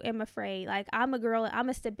too am afraid. Like, I'm a girl. I'm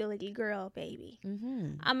a stability girl, baby.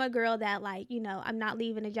 Mm-hmm. I'm a girl that, like, I'm not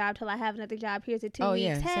leaving a job till I have another job. Here's a 2 weeks.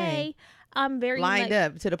 Yeah, hey, same. I'm very lined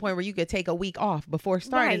up to the point where you could take a week off before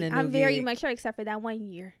starting a new I'm very gig. mature, except for that 1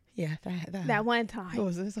 year. Yeah, that one time.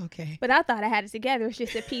 It's okay. But I thought I had it together. It's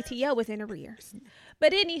just the PTO was in arrears.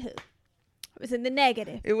 But anywho, it was in the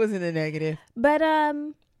negative. It was in the negative. But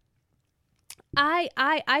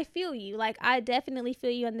I feel you. Like, I definitely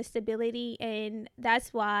feel you on the stability, and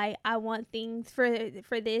that's why I want things for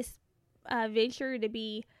this venture to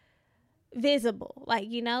be visible, like,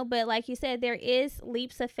 but like you said, there is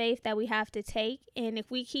leaps of faith that we have to take, and if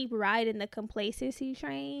we keep riding the complacency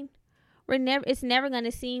train, it's never going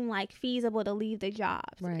to seem like feasible to leave the job.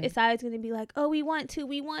 Right. It's always going to be like, oh, we want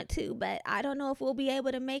to, but I don't know if we'll be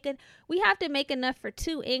able to make it. We have to make enough for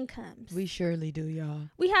 2 incomes. We surely do, y'all.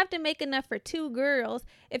 We have to make enough for 2 girls.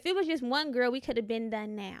 If it was just one girl, we could have been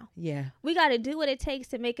done now. Yeah. We got to do what it takes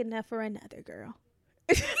to make enough for another girl.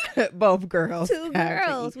 Both girls. 2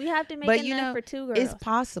 girls. We have to make enough for 2 girls. It's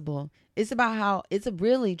possible. It's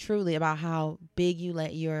really truly about how big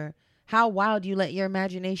how wild you let your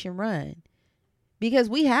imagination run. Because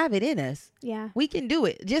we have it in us. Yeah. We can do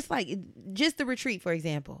it. Just the retreat, for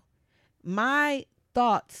example. My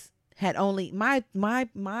thoughts had only, my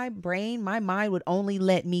brain, my mind would only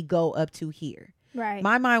let me go up to here. Right.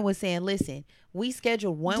 My mind was saying, listen, we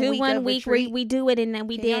scheduled one week of retreat. We do it and then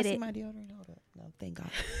we Can did y'all see it. my deodorant? Hold up. No, thank God.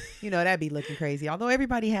 That'd be looking crazy. Although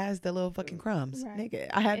everybody has the little fucking crumbs. Right. Nigga,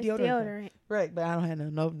 I have It's deodorant. Right, but I don't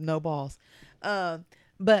have no balls.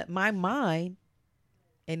 But my mind,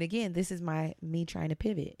 and again, this is me trying to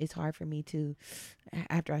pivot. It's hard for me to,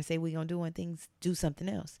 after I say we're going to do one thing, do something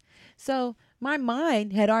else. So my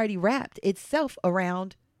mind had already wrapped itself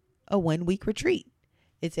around a 1 week retreat.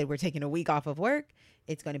 It said we're taking a week off of work.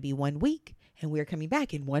 It's going to be 1 week and we're coming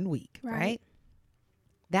back in 1 week. Right?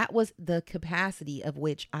 That was the capacity of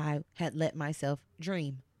which I had let myself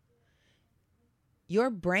dream.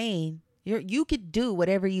 Your brain, you could do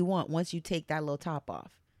whatever you want once you take that little top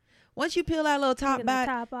off. Once you peel that little top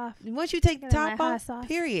off, once you take the top off,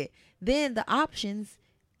 period, then the options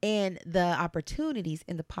and the opportunities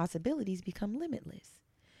and the possibilities become limitless.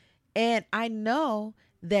 And I know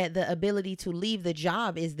that the ability to leave the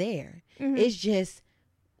job is there. Mm-hmm. It's just,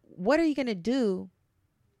 what are you going to do?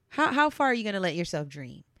 How far are you going to let yourself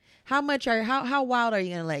dream? How wild are you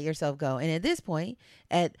going to let yourself go? And at this point,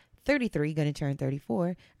 at 33, going to turn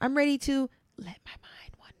 34, I'm ready to let my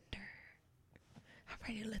mind wander. I'm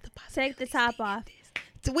ready to let the take the top off.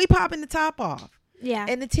 So we popping the top off. Yeah.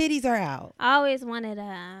 And the titties are out. I always wanted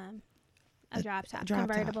a drop top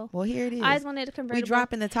convertible. Well, here it is. I always wanted a convertible. We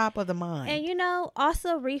dropping the top of the mind. And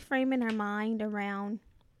also reframing our mind around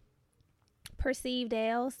perceived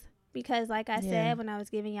L's. Because like I said, when I was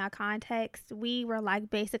giving y'all context, we were like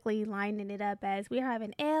basically lining it up as we were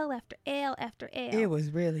having L after L after L. It was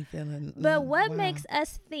really feeling. But what makes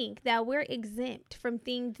us think that we're exempt from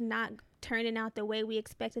things not turning out the way we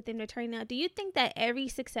expected them to turn out? Do you think that every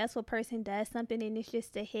successful person does something and it's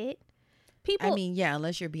just a hit?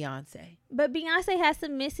 Unless you're Beyonce. But Beyonce has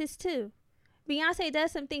some misses too. Beyonce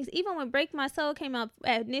does some things. Even when Break My Soul came out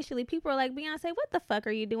initially, people were like, Beyonce, what the fuck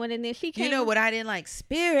are you doing? And then she came. You know what I didn't like?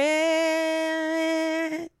 Spirit.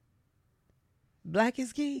 Black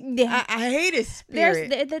is King. Yeah. I hated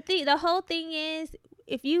Spirit. The whole thing is,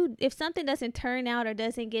 if something doesn't turn out or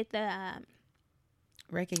doesn't get the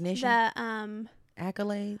recognition, the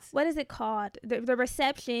accolades, what is it called? The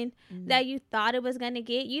reception that you thought it was gonna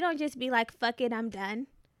get, you don't just be like, fuck it, I'm done.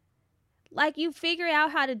 Like, you figure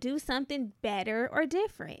out how to do something better or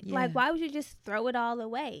different. Yeah. Like, why would you just throw it all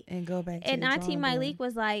away and go back to and Auntie Myleik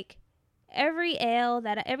was like, everything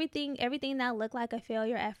that looked like a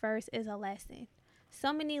failure at first is a lesson.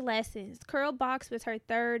 So many lessons. Curl Box was her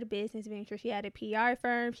 3rd business venture. She had a PR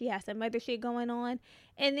firm. She had some other shit going on.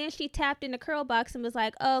 And then she tapped into Curl Box and was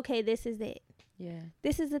like, oh, okay, this is it. Yeah.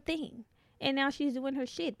 This is the thing. And now she's doing her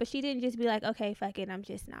shit. But she didn't just be like, okay, fuck it, I'm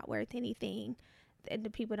just not worth anything. And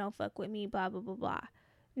the people don't fuck with me, blah, blah, blah, blah.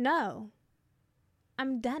 No.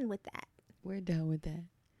 I'm done with that. We're done with that.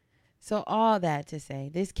 So all that to say,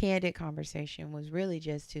 this candid conversation was really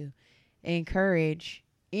just to encourage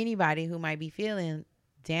anybody who might be feeling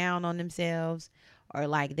down on themselves or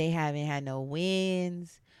like they haven't had no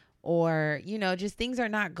wins or, just things are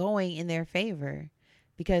not going in their favor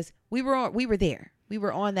because we were there. We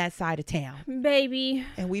were on that side of town. Baby.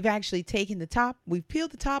 And we've actually we've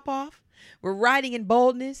peeled the top off. We're riding in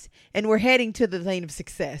boldness, and we're heading to the lane of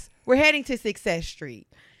success. We're heading to Success Street.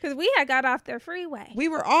 Because we had got off the freeway. We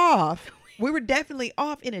were off. We were definitely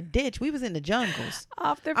off in a ditch. We was in the jungles.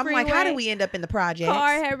 Off the freeway. I'm like, how did we end up in the projects?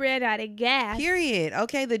 Car had ran out of gas. Period.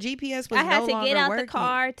 Okay, the GPS was no longer working. I had to get out the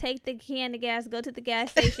car, take the can of gas, go to the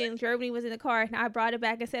gas station. Germany was in the car, and I brought it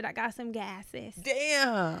back and said, I got some gas, sis.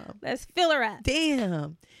 Damn. Let's fill her up.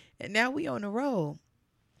 Damn. And now we on the road.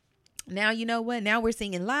 Now, you know what? Now we're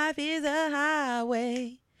singing Life is a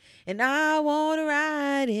Highway and I want to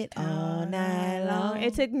ride it all night long.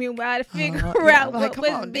 It took me a while to figure out what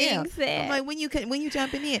was being said. I'm like, when you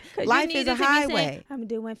jumping in, life is a highway. I'm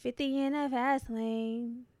doing 50 in a fast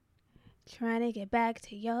lane, trying to get back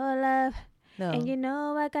to your love. No. And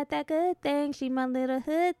I got that good thing. She my little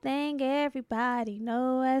hood thing. Everybody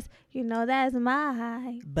know us. That's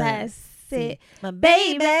my bus. It. My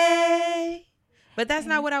baby. But that's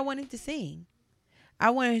not what I wanted to sing. I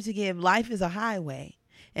wanted to give life is a highway.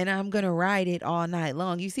 And I'm going to ride it all night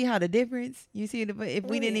long. You see how the difference? You see, if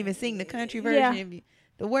we didn't even sing the country version,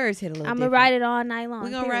 the words hit a little I'm different. going to ride it all night long.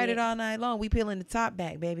 We're going to ride it all night long. We peeling the top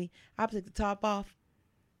back, baby. I took the top off.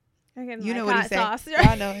 You know what he said.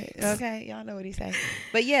 Y'all know it. Okay. Y'all know what he said.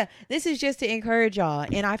 But yeah, this is just to encourage y'all.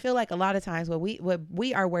 And I feel like a lot of times what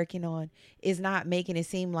we are working on is not making it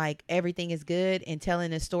seem like everything is good and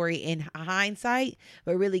telling a story in hindsight,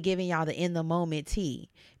 but really giving y'all the in the moment tea,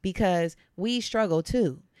 because we struggle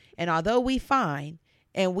too. And although we fine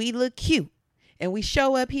and we look cute and we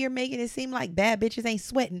show up here making it seem like bad bitches ain't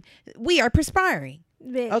sweating, we are perspiring.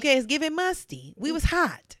 Bitch. Okay. It's giving musty. We was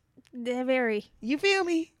hot. They're very. You feel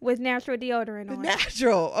me? With natural deodorant on.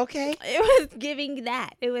 Natural, okay. It was giving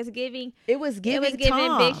that. It was giving.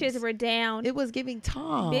 Bitches were down. It was giving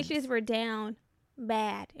Tom. Bitches were down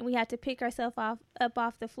bad, and we had to pick ourselves up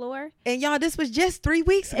off the floor. And y'all, this was just 3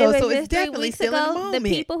 weeks ago, so it's definitely still in the moment. The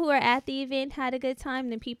people who were at the event had a good time.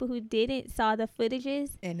 The people who didn't saw the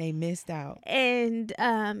footages, and they missed out. And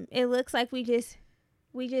it looks like we just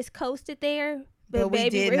coasted there. But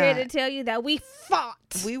baby, we're here to tell you that we fought.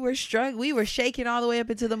 We were struck. We were shaking all the way up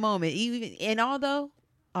into the moment. And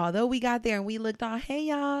although we got there and we looked on, hey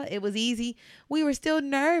y'all, it was easy. We were still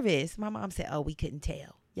nervous. My mom said, "Oh, we couldn't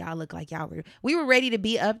tell. Y'all look like y'all were." We were ready to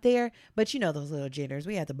be up there, but you know those little jitters.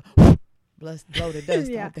 We had to blow the dust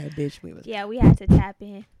off that bitch. We had to tap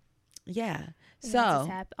in. Yeah. We had to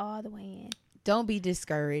tap all the way in. Don't be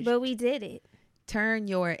discouraged. But we did it. Turn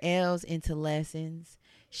your L's into lessons.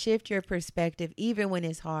 Shift your perspective even when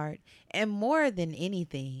it's hard. And more than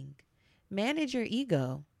anything, manage your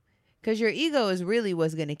ego. Because your ego is really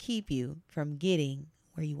what's going to keep you from getting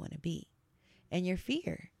where you want to be. And your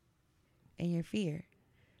fear.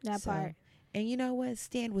 That part. And you know what?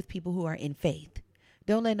 Stand with people who are in faith.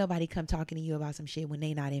 Don't let nobody come talking to you about some shit when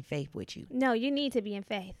they not in faith with you. No, you need to be in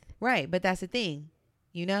faith. Right. But that's the thing.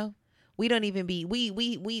 You know? We don't even be,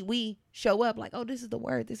 we show up like, oh, this is the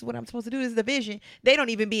word. This is what I'm supposed to do. This is the vision. They don't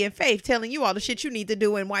even be in faith telling you all the shit you need to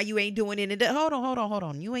do and why you ain't doing it. Hold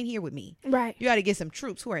on. You ain't here with me. Right. You got to get some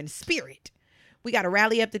troops who are in spirit. We got to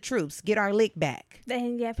rally up the troops. Get our lick back.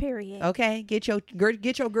 Yeah, period. Okay. Get your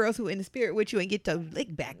girls who are in the spirit with you and get the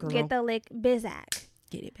lick back, girl. Get the lick bizac.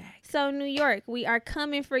 Get it back. So New York, we are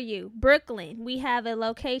coming for you. Brooklyn, we have a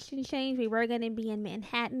location change. We were going to be in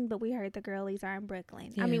Manhattan, but we heard the girlies are in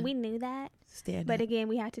Brooklyn. Yeah. I mean, we knew that. But again,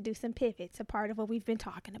 we had to do some pivots. A part of what we've been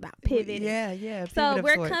talking about, pivoting. Yeah. So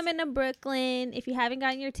we're coming to Brooklyn. If you haven't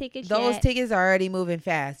gotten your tickets yet. Those tickets are already moving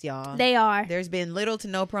fast, y'all. They are. There's been little to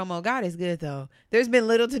no promo. God is good, though. There's been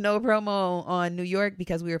little to no promo on New York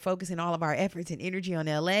because we were focusing all of our efforts and energy on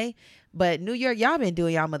LA. But New York, y'all been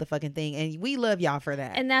doing y'all motherfucking thing, and we love y'all for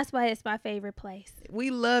that. And that's why it's my favorite place.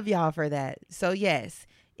 We love y'all for that. So, yes,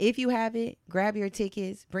 if you have it, grab your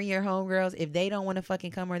tickets, bring your homegirls. If they don't want to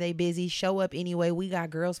fucking come or they busy, show up anyway. We got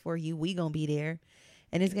girls for you. We gonna be there.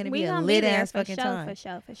 And it's going to be a lit-ass fucking time. For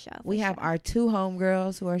sure. We have our two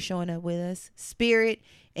homegirls who are showing up with us, Spirit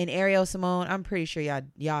and Ariel Simone. I'm pretty sure y'all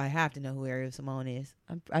have to know who Ariel Simone is.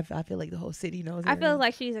 I feel like the whole city knows her. I feel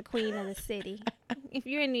like she's a queen of the city. If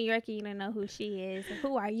you're in New York, you don't know who she is.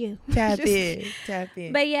 Who are you? Tap in.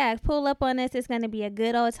 But yeah, pull up on us. It's going to be a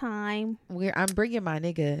good old time. I'm bringing my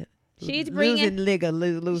nigga. She's bringing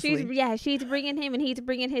loosely. She's bringing him, and he's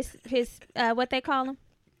bringing his what they call him.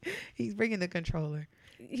 He's bringing the controller.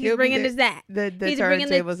 He's bringing the Zach. The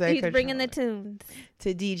turntables. He's bringing the tunes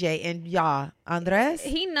to DJ. And y'all, Andres,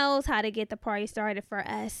 he knows how to get the party started for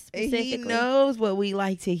us specifically. He knows what we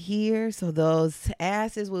like to hear. So those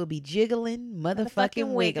asses will be jiggling,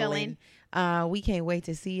 motherfucking wiggling. We can't wait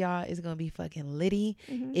to see y'all. It's gonna be fucking litty.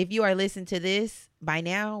 Mm-hmm. If you are listening to this by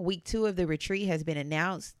now, week 2 of the retreat has been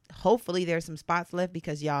announced. Hopefully there's some spots left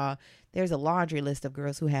because y'all, there's a laundry list of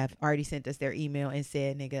girls who have already sent us their email and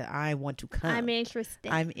said, nigga, I want to come. I'm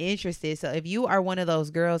interested. So if you are one of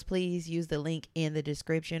those girls, please use the link in the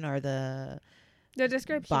description or the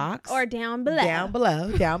description box or down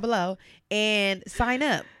below and sign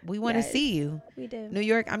up. We want to see you. We do. New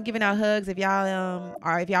York, I'm giving out hugs if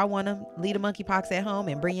y'all want them, leave the monkeypox at home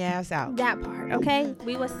and bring your ass out. That part. Okay.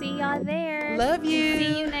 We will see y'all there. Love you.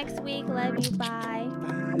 See you next week. Love you. Bye.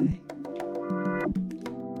 Bye.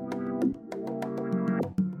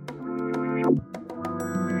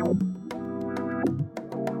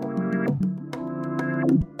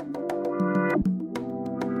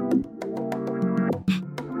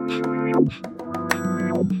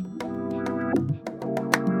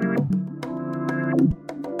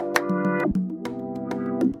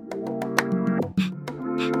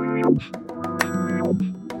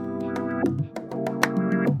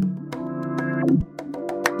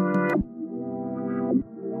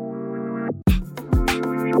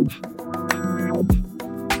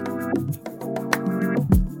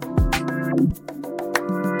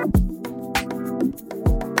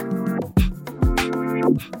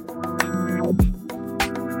 Bye.